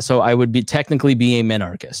 So I would technically be a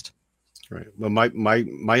minarchist. Right. Well,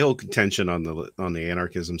 my whole contention on the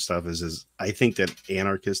anarchism stuff is I think that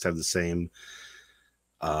anarchists have the same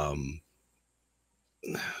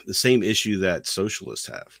issue that socialists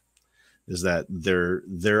have, is that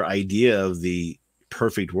their idea of the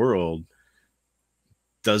perfect world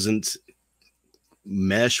doesn't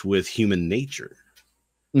mesh with human nature.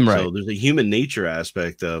 Right. So there's a human nature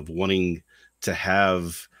aspect of wanting to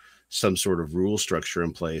have some sort of rule structure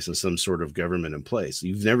in place and some sort of government in place.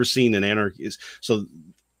 You've never seen an anarchist. So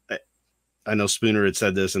I know Spooner had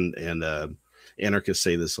said this, and anarchists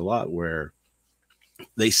say this a lot, where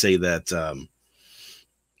they say that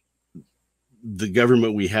the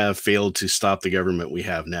government we have failed to stop the government we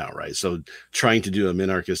have now, right? So trying to do a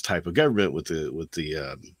minarchist type of government with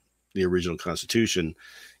the original Constitution,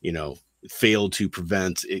 you know, failed to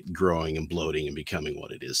prevent it growing and bloating and becoming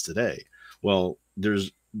what it is today. Well,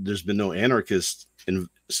 there's been no anarchist in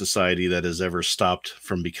society that has ever stopped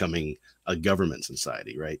from becoming a government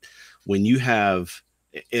society, right? When you have,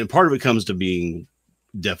 and part of it comes to being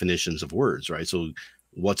definitions of words, right? So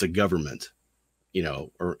what's a government, you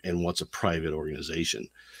know, and what's a private organization?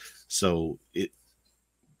 So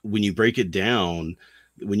when you break it down,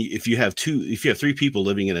 if you have three people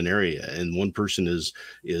living in an area and one person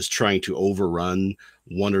is trying to overrun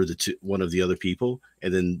one of the other people,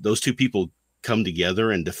 and then those two people come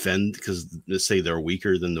together and defend, because let's say they're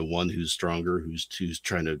weaker than the one who's stronger, who's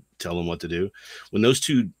trying to tell them what to do. When those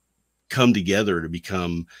two come together to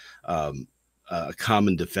become a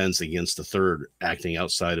common defense against the third acting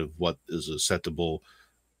outside of what is acceptable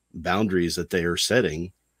boundaries that they are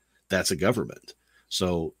setting, that's a government.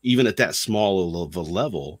 So even at that small of a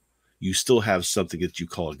level, you still have something that you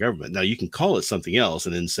call a government. Now you can call it something else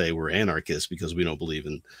and then say we're anarchists because we don't believe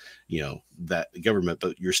in, you know, that government,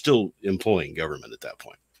 but you're still employing government at that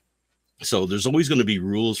point. So there's always going to be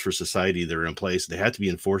rules for society that are in place. They have to be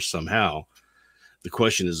enforced somehow. The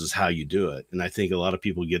question is how you do it. And I think a lot of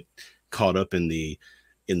people get caught up in the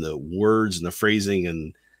words and the phrasing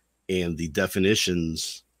and the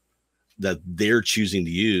definitions that they're choosing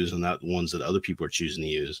to use, and not ones that other people are choosing to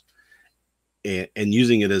use, and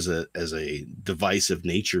using it as a divisive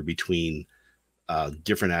nature between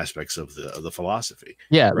different aspects of the philosophy.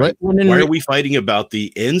 Yeah. Right? Why are we fighting about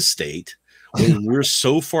the end state when we're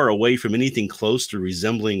so far away from anything close to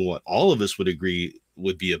resembling what all of us would agree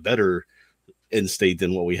would be a better end state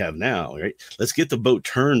than what we have now, right? Let's get the boat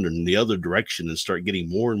turned in the other direction and start getting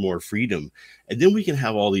more and more freedom. And then we can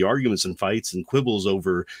have all the arguments and fights and quibbles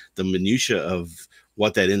over the minutia of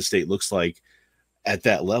what that end state looks like at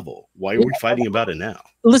that level. Why are we fighting about it now?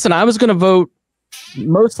 Listen, I was going to vote,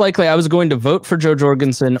 most likely I was going to vote for Jo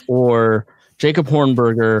Jorgensen or Jacob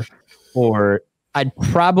Hornberger, or I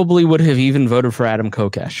probably would have even voted for Adam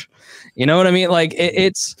Kokesh. You know what I mean? Like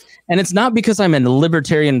and it's not because I'm a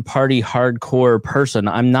Libertarian Party hardcore person.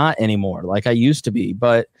 I'm not anymore, like I used to be.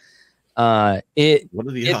 But what are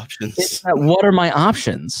the options? What are my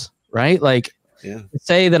options, right? Like, yeah.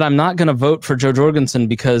 Say that I'm not going to vote for Jo Jorgensen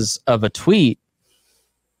because of a tweet,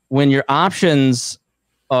 when your options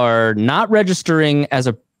are not registering as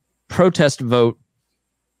a protest vote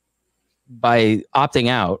by opting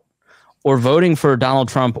out, or voting for Donald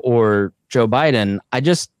Trump or Joe Biden.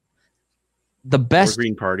 The best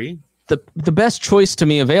Green Party. The best choice to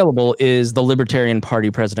me available is the Libertarian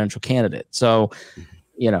Party presidential candidate. So,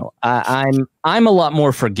 you know, I'm a lot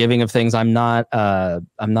more forgiving of things. I don't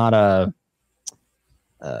know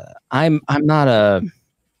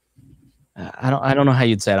how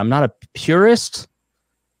you'd say it. I'm not a purist,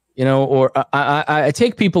 you know, or I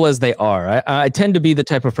take people as they are. I tend to be the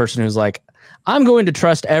type of person who's like, I'm going to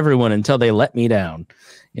trust everyone until they let me down.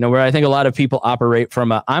 You know, where I think a lot of people operate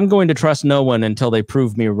from I'm going to trust no one until they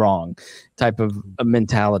prove me wrong type of a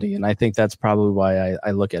mentality. And I think that's probably why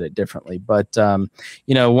I look at it differently. But,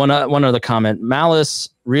 you know, one other comment, Malice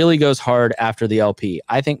really goes hard after the LP.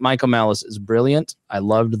 I think Michael Malice is brilliant. I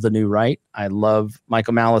loved The New Right. I love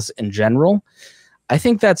Michael Malice in general. I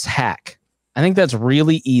think that's hack. I think that's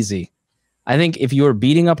really easy. I think if you are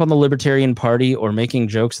beating up on the Libertarian Party or making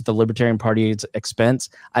jokes at the Libertarian Party's expense,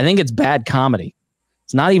 I think it's bad comedy.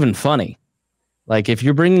 It's not even funny. Like if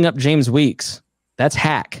you're bringing up James Weeks, that's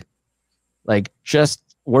hack. Like just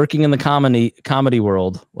working in the comedy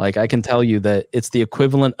world, like I can tell you that it's the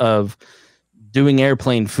equivalent of doing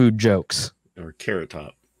airplane food jokes. Or Carrot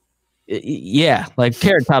Top. Yeah, like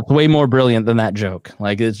Carrot Top's way more brilliant than that joke.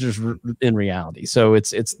 Like it's just in reality. So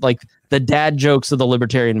it's like the dad jokes of the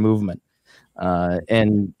libertarian movement.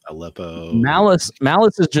 And Aleppo. Malice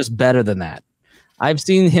is just better than that. I've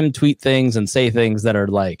seen him tweet things and say things that are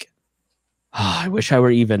like, oh, I wish I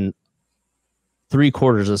were even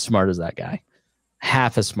 3/4 as smart as that guy.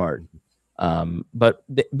 Half as smart. But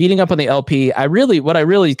beating up on the LP, what I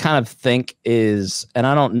really kind of think is, and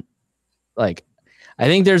I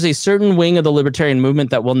think there's a certain wing of the libertarian movement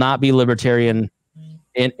that will not be libertarian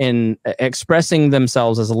in expressing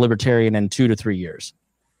themselves as a libertarian in 2 to 3 years.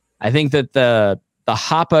 I think that the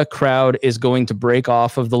Hoppe crowd is going to break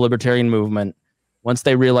off of the libertarian movement once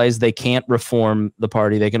they realize they can't reform the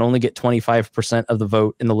party. They can only get 25% of the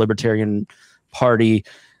vote in the Libertarian Party.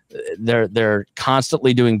 They're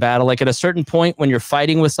constantly doing battle. Like at a certain point when you're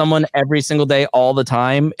fighting with someone every single day, all the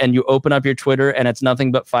time, and you open up your Twitter and it's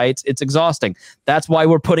nothing but fights, it's exhausting. That's why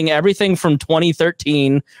we're putting everything from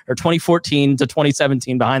 2013 or 2014 to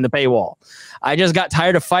 2017 behind the paywall. I just got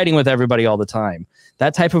tired of fighting with everybody all the time.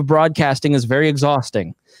 That type of broadcasting is very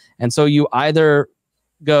exhausting. And so you either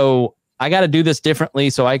go, I got to do this differently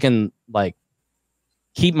so I can like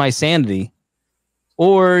keep my sanity,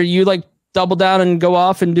 or you like double down and go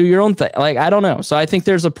off and do your own thing. Like, I don't know. So I think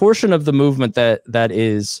there's a portion of the movement that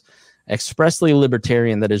is expressly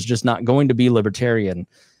libertarian that is just not going to be libertarian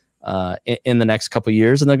in the next couple of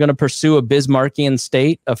years. And they're going to pursue a Bismarckian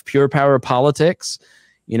state of pure power politics.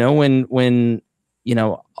 You know, when, you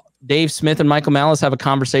know, Dave Smith and Michael Malice have a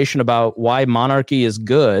conversation about why monarchy is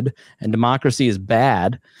good and democracy is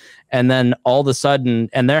bad. And then all of a sudden,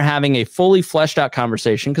 and they're having a fully fleshed out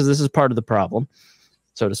conversation, because this is part of the problem,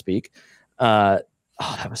 so to speak. Oh,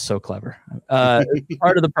 that was so clever. Part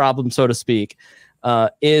of the problem, so to speak,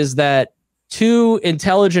 is that two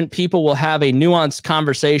intelligent people will have a nuanced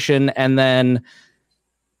conversation, and then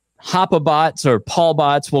Hoppe bots or Paul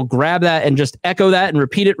bots will grab that and just echo that and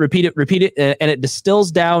repeat it, and it distills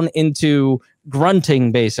down into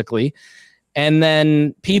grunting, basically. And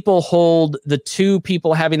then people hold the two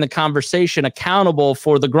people having the conversation accountable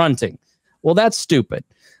for the grunting. Well, that's stupid.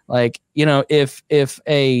 Like, you know, if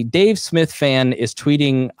a Dave Smith fan is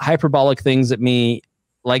tweeting hyperbolic things at me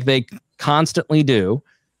like they constantly do,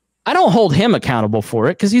 I don't hold him accountable for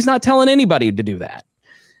it, because he's not telling anybody to do that.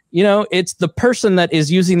 You know, it's the person that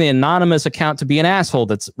is using the anonymous account to be an asshole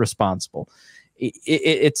that's responsible.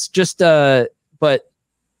 It's just, but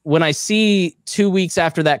when I see 2 weeks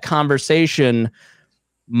after that conversation,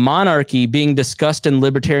 monarchy being discussed in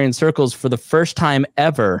libertarian circles for the first time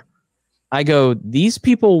ever, I go, these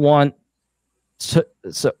people want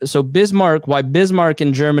so Bismarck, why Bismarck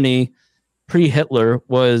in Germany pre-Hitler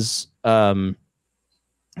was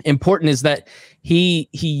important is that he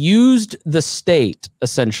used the state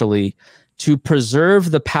essentially to preserve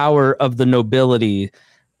the power of the nobility,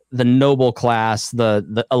 the noble class,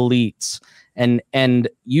 the elites, and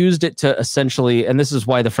used it to essentially, and this is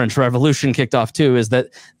why the French Revolution kicked off too, is that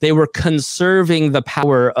they were conserving the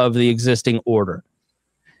power of the existing order.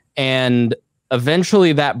 And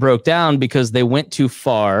eventually that broke down because they went too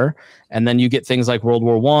far. And then you get things like World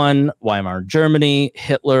War I, Weimar Germany,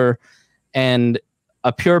 Hitler, and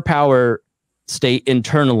a pure power state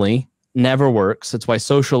internally never works. It's why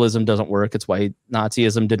socialism doesn't work. It's why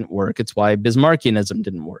Nazism didn't work. It's why Bismarckianism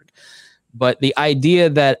didn't work. But the idea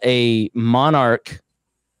that a monarch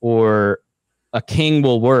or a king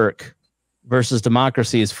will work versus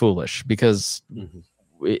democracy is foolish, because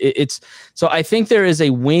it's so I think there is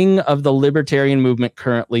a wing of the libertarian movement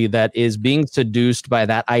currently that is being seduced by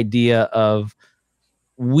that idea of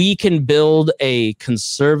we can build a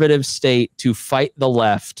conservative state to fight the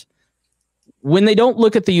left, when they don't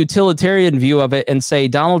look at the utilitarian view of it and say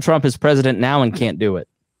Donald Trump is president now and can't do it.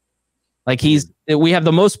 Like we have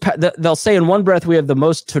the most, they'll say in one breath, we have the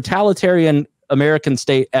most totalitarian American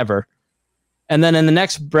state ever. And then in the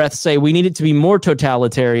next breath say we need it to be more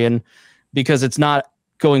totalitarian because it's not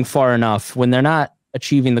going far enough, when they're not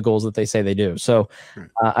achieving the goals that they say they do. So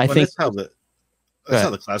I think that's how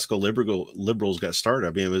the classical liberals got started.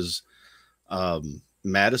 I mean, it was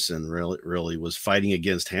Madison really was fighting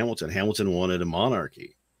against Hamilton. Hamilton wanted a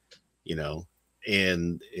monarchy, you know,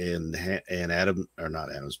 and Adam, or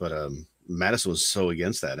not Adams, but Madison was so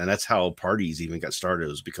against that. And that's how parties even got started.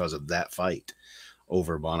 It was because of that fight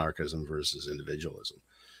over monarchism versus individualism.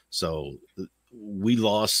 So we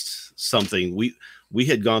lost something. We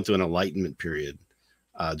had gone through an enlightenment period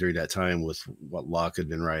during that time with what Locke had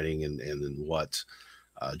been writing and what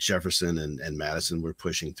Jefferson and Madison were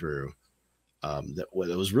pushing through. That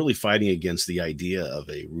was really fighting against the idea of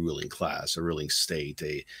a ruling class, a ruling state,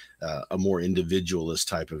 a more individualist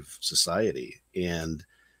type of society. And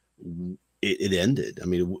it ended. I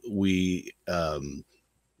mean, we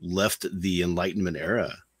left the Enlightenment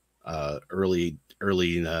era early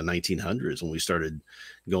 1900s, when we started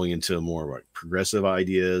going into more like progressive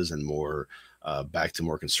ideas and more back to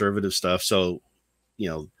more conservative stuff. So, you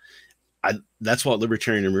know, that's what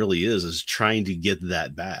libertarianism really is trying to get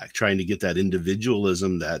that back, trying to get that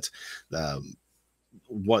individualism, that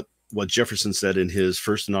what Jefferson said in his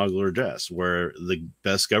first inaugural address, where the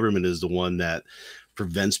best government is the one that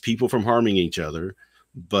prevents people from harming each other,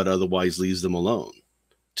 but otherwise leaves them alone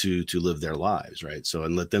to live their lives, right? So,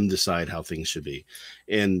 and let them decide how things should be.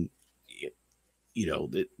 And, you know,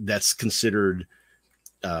 that's considered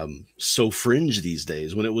so fringe these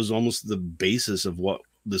days, when it was almost the basis of what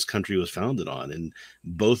this country was founded on. And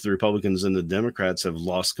both the Republicans and the Democrats have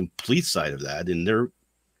lost complete sight of that in their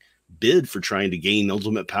bid for trying to gain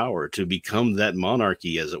ultimate power, to become that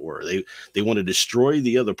monarchy, as it were. They want to destroy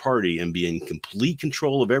the other party and be in complete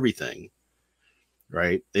control of everything,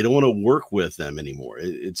 right? They don't want to work with them anymore.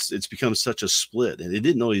 It's become such a split, and it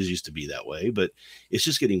didn't always used to be that way, but it's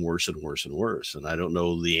just getting worse and worse and worse. And I don't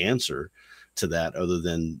know the answer to that other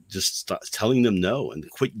than just stop telling them no and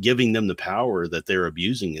quit giving them the power that they're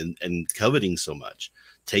abusing and coveting so much.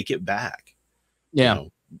 Take it back. Yeah.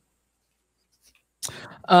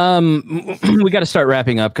 We got to start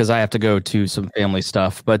wrapping up because I have to go to some family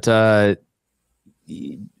stuff. But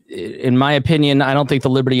in my opinion, I don't think the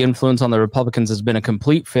Liberty influence on the Republicans has been a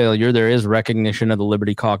complete failure. There is recognition of the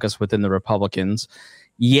Liberty Caucus within the Republicans.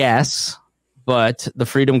 Yes. But the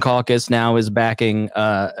Freedom Caucus now is backing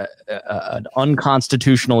an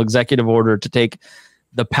unconstitutional executive order to take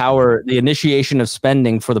the power, the initiation of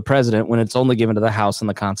spending for the president when it's only given to the House and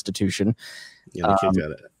the Constitution. Yeah, they kicked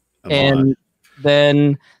at it. And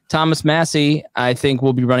then Thomas Massie, I think,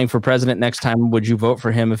 will be running for president next time. Would you vote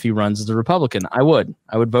for him if he runs as a Republican? I would.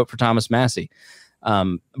 I would vote for Thomas Massie.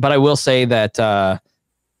 But I will say that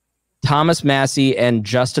Thomas Massie and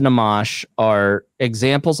Justin Amash are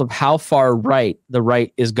examples of how far right the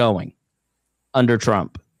right is going under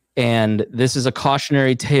Trump. And this is a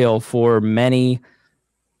cautionary tale for many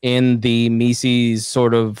in the Mises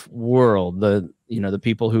sort of world, the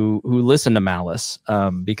people who listen to Malice,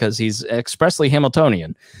 because he's expressly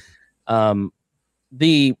Hamiltonian.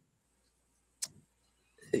 The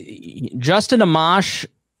Justin Amash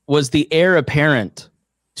was the heir apparent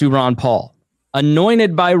to Ron Paul.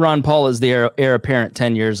 Anointed by Ron Paul as the heir apparent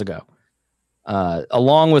 10 years ago,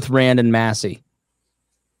 along with Rand and Massie.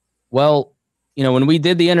 Well, when we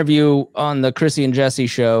did the interview on the Chrissy and Jesse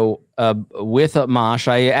show with Amash,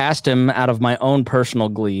 I asked him out of my own personal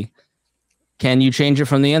glee, can you change it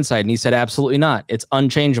from the inside? And he said, absolutely not. It's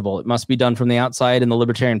unchangeable. It must be done from the outside, and the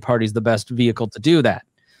Libertarian Party is the best vehicle to do that.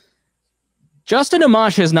 Justin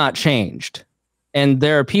Amash has not changed. And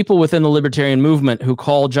there are people within the libertarian movement who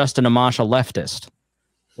call Justin Amash a leftist.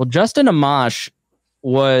 Well, Justin Amash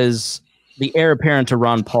was the heir apparent to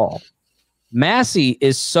Ron Paul. Massie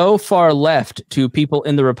is so far left to people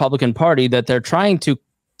in the Republican Party that they're trying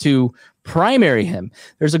to primary him.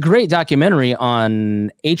 There's a great documentary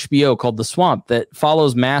on HBO called The Swamp that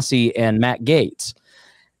follows Massie and Matt Gaetz.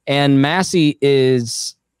 And Massie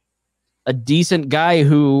is a decent guy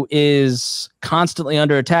who is constantly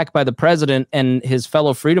under attack by the president and his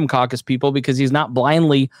fellow Freedom Caucus people because he's not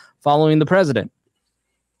blindly following the president.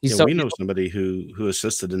 We know somebody who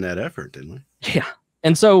assisted in that effort, didn't we? Yeah.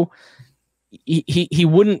 And so he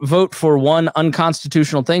wouldn't vote for one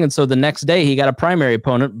unconstitutional thing. And so the next day he got a primary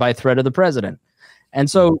opponent by threat of the president.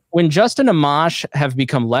 And so when Justin Amash have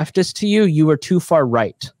become leftist to you, you are too far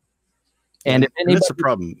right. And if that's the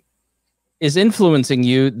problem. Is influencing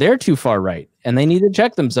you, they're too far right, and they need to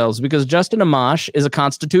check themselves, because Justin Amash is a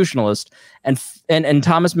constitutionalist, and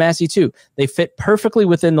Thomas Massie too. They fit perfectly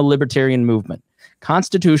within the libertarian movement.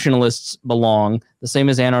 Constitutionalists belong the same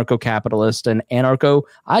as anarcho-capitalists and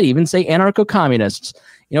I'd even say anarcho-communists.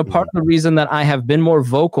 Part of the reason that I have been more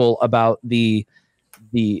vocal about the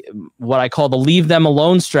what I call the leave them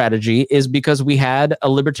alone strategy is because we had a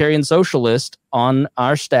libertarian socialist on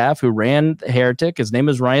our staff who ran Heretic. His name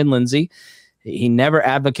is Ryan Lindsay. He never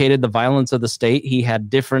advocated the violence of the state. He had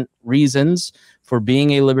different reasons for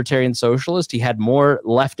being a libertarian socialist. He had more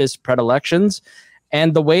leftist predilections.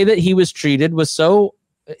 And the way that he was treated was so,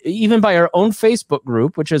 even by our own Facebook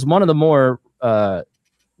group, which is one of the more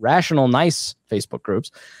rational, nice Facebook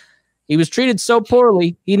groups, he was treated so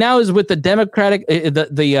poorly. He now is with the Democratic,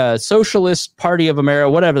 the Socialist Party of America,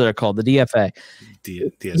 whatever they're called, the DFA.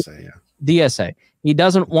 DSA, yeah. DSA. He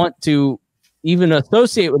doesn't want to even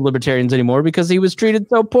associate with libertarians anymore because he was treated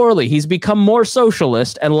so poorly. He's become more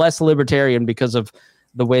socialist and less libertarian because of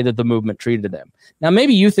the way that the movement treated him. Now,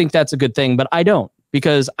 maybe you think that's a good thing, but I don't,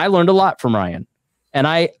 because I learned a lot from Ryan. And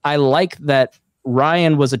I like that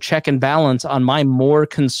Ryan was a check and balance on my more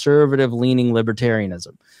conservative leaning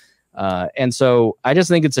libertarianism. And so I just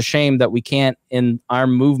think it's a shame that we can't, in our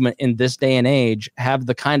movement in this day and age, have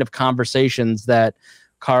the kind of conversations that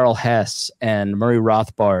Karl Hess and Murray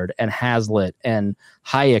Rothbard and Hazlitt and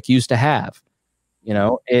Hayek used to have. You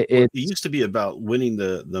know, it used to be about winning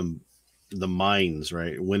the minds,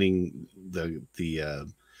 right? Winning the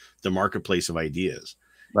marketplace of ideas,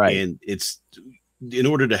 right? And it's, in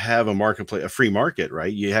order to have a marketplace, a free market,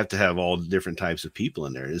 right, you have to have all different types of people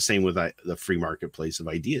in there. The same with the free marketplace of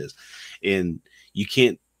ideas, and you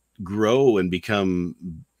can't grow and become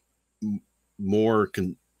more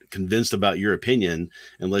convinced about your opinion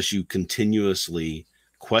unless you continuously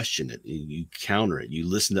question it, you counter it, you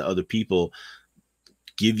listen to other people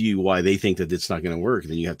give you why they think that it's not going to work.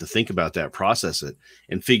 Then you have to think about that, process it,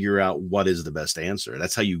 and figure out what is the best answer.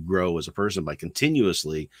 That's how you grow as a person, by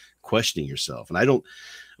continuously questioning yourself. And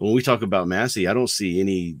when we talk about Massey, I don't see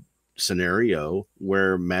any scenario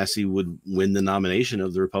where Massey would win the nomination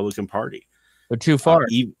of the Republican Party. But too far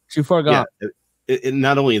gone. Yeah, and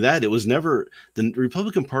not only that, it was never, the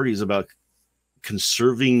Republican Party is about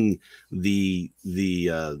conserving the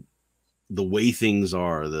way things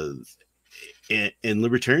are, and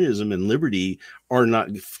libertarianism and liberty are not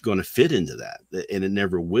going to fit into that, and it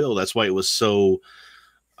never will. That's why it was so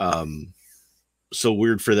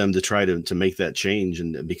weird for them to try to make that change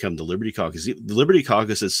and become the Liberty Caucus. The Liberty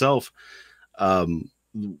Caucus itself,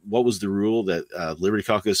 what was the rule? That Liberty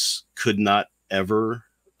Caucus could not ever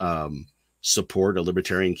support a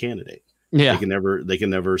libertarian candidate. Yeah, they can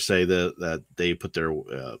never say that they put their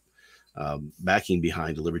backing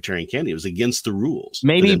behind a libertarian candidate. It was against the rules.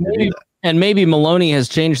 Maybe Maloney has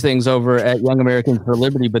changed things over at Young Americans for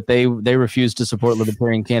Liberty, but they refuse to support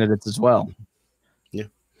libertarian candidates as well. Yeah.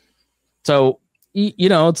 So, you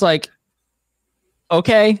know, it's like,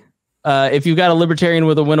 okay, if you've got a libertarian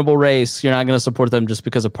with a winnable race, you're not going to support them just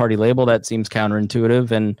because of party label. That seems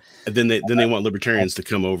counterintuitive. And then they want libertarians to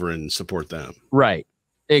come over and support them. Right.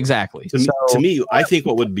 Exactly. To me, I think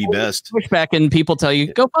what would be best, pushback, and people tell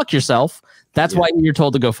you, go fuck yourself. That's why you're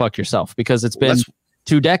told to go fuck yourself, because it's been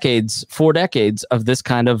 4 decades of this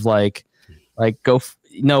kind of like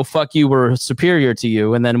no, fuck you, we're superior to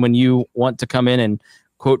you. And then when you want to come in and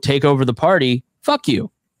quote, take over the party, fuck you.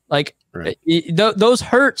 Like, right. Those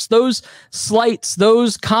hurts, those slights,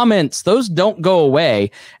 those comments, those don't go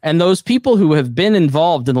away. And those people who have been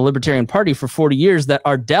involved in the Libertarian Party for 40 years that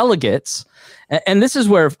are delegates, and this is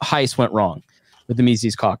where Heiss went wrong with the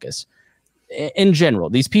Mises Caucus. In general,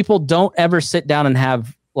 these people don't ever sit down and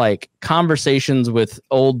have like conversations with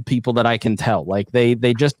old people that I can tell. Like they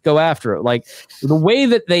just go after it. Like the way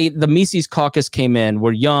that the Mises Caucus came in,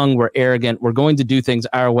 we're young, we're arrogant, we're going to do things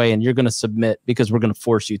our way, and you're going to submit because we're going to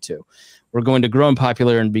force you to. We're going to grow in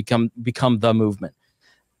popular and become the movement.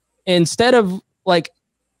 Instead of like,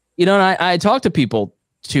 you know, and I talked to people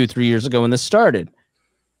 2-3 years ago when this started.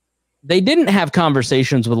 They didn't have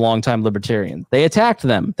conversations with longtime libertarians. They attacked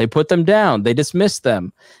them. They put them down. They dismissed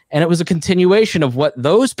them. And it was a continuation of what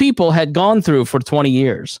those people had gone through for 20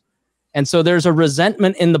 years. And so there's a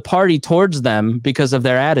resentment in the party towards them because of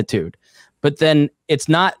their attitude. But then it's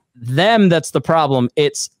not them that's the problem.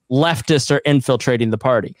 It's leftists are infiltrating the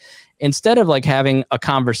party. Instead of like having a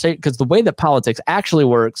conversation, because the way that politics actually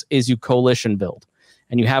works is you coalition build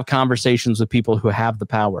and you have conversations with people who have the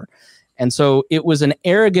power. And so it was an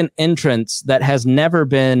arrogant entrance that has never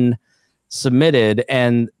been submitted,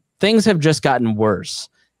 and things have just gotten worse.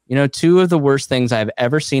 You know, 2 of the worst things I've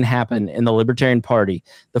ever seen happen in the Libertarian Party.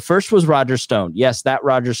 The first was Roger Stone. Yes, that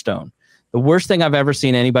Roger Stone. The worst thing I've ever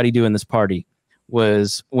seen anybody do in this party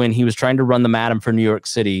was when he was trying to run the Madam for New York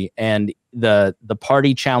City, and the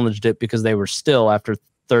party challenged it because they were still, after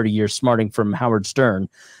 30 years, smarting from Howard Stern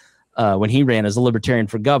when he ran as a Libertarian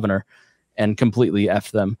for governor, and completely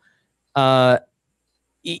effed them.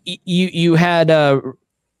 You had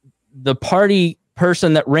the party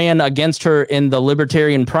person that ran against her in the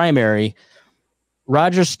Libertarian primary.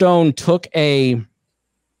 Roger Stone took a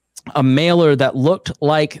mailer that looked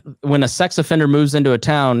like when a sex offender moves into a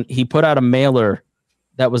town, he put out a mailer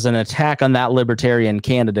that was an attack on that Libertarian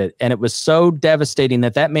candidate. And it was so devastating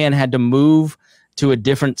that man had to move to a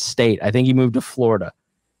different state. I think he moved to Florida.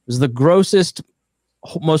 It was the grossest,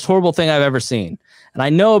 most horrible thing I've ever seen. And I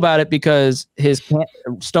know about it because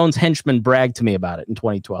Stone's henchman bragged to me about it in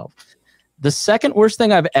 2012. The second worst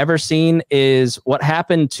thing I've ever seen is what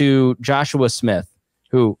happened to Joshua Smith,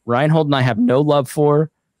 who Reinhold and I have no love for.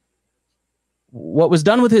 What was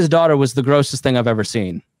done with his daughter was the grossest thing I've ever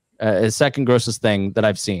seen. His second grossest thing that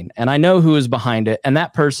I've seen. And I know who is behind it. And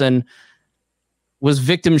that person was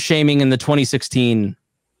victim shaming in the 2016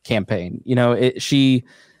 campaign. You know, she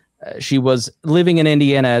was living in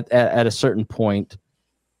Indiana at a certain point.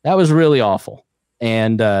 That was really awful.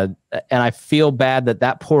 And I feel bad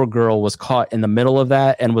that poor girl was caught in the middle of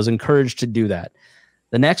that and was encouraged to do that.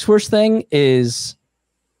 The next worst thing is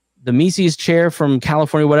the Mises chair from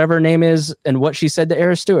California, whatever her name is, and what she said to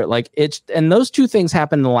Era Stewart. Like and those two things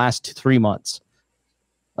happened in the last 3 months.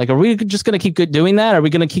 Like, are we just going to keep doing that? Are we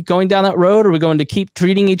going to keep going down that road? Are we going to keep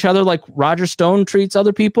treating each other like Roger Stone treats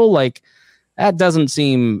other people? Like, that doesn't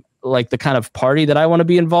seem like the kind of party that I want to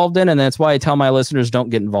be involved in. And that's why I tell my listeners, don't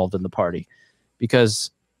get involved in the party, because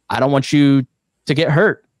I don't want you to get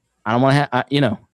hurt. I don't want to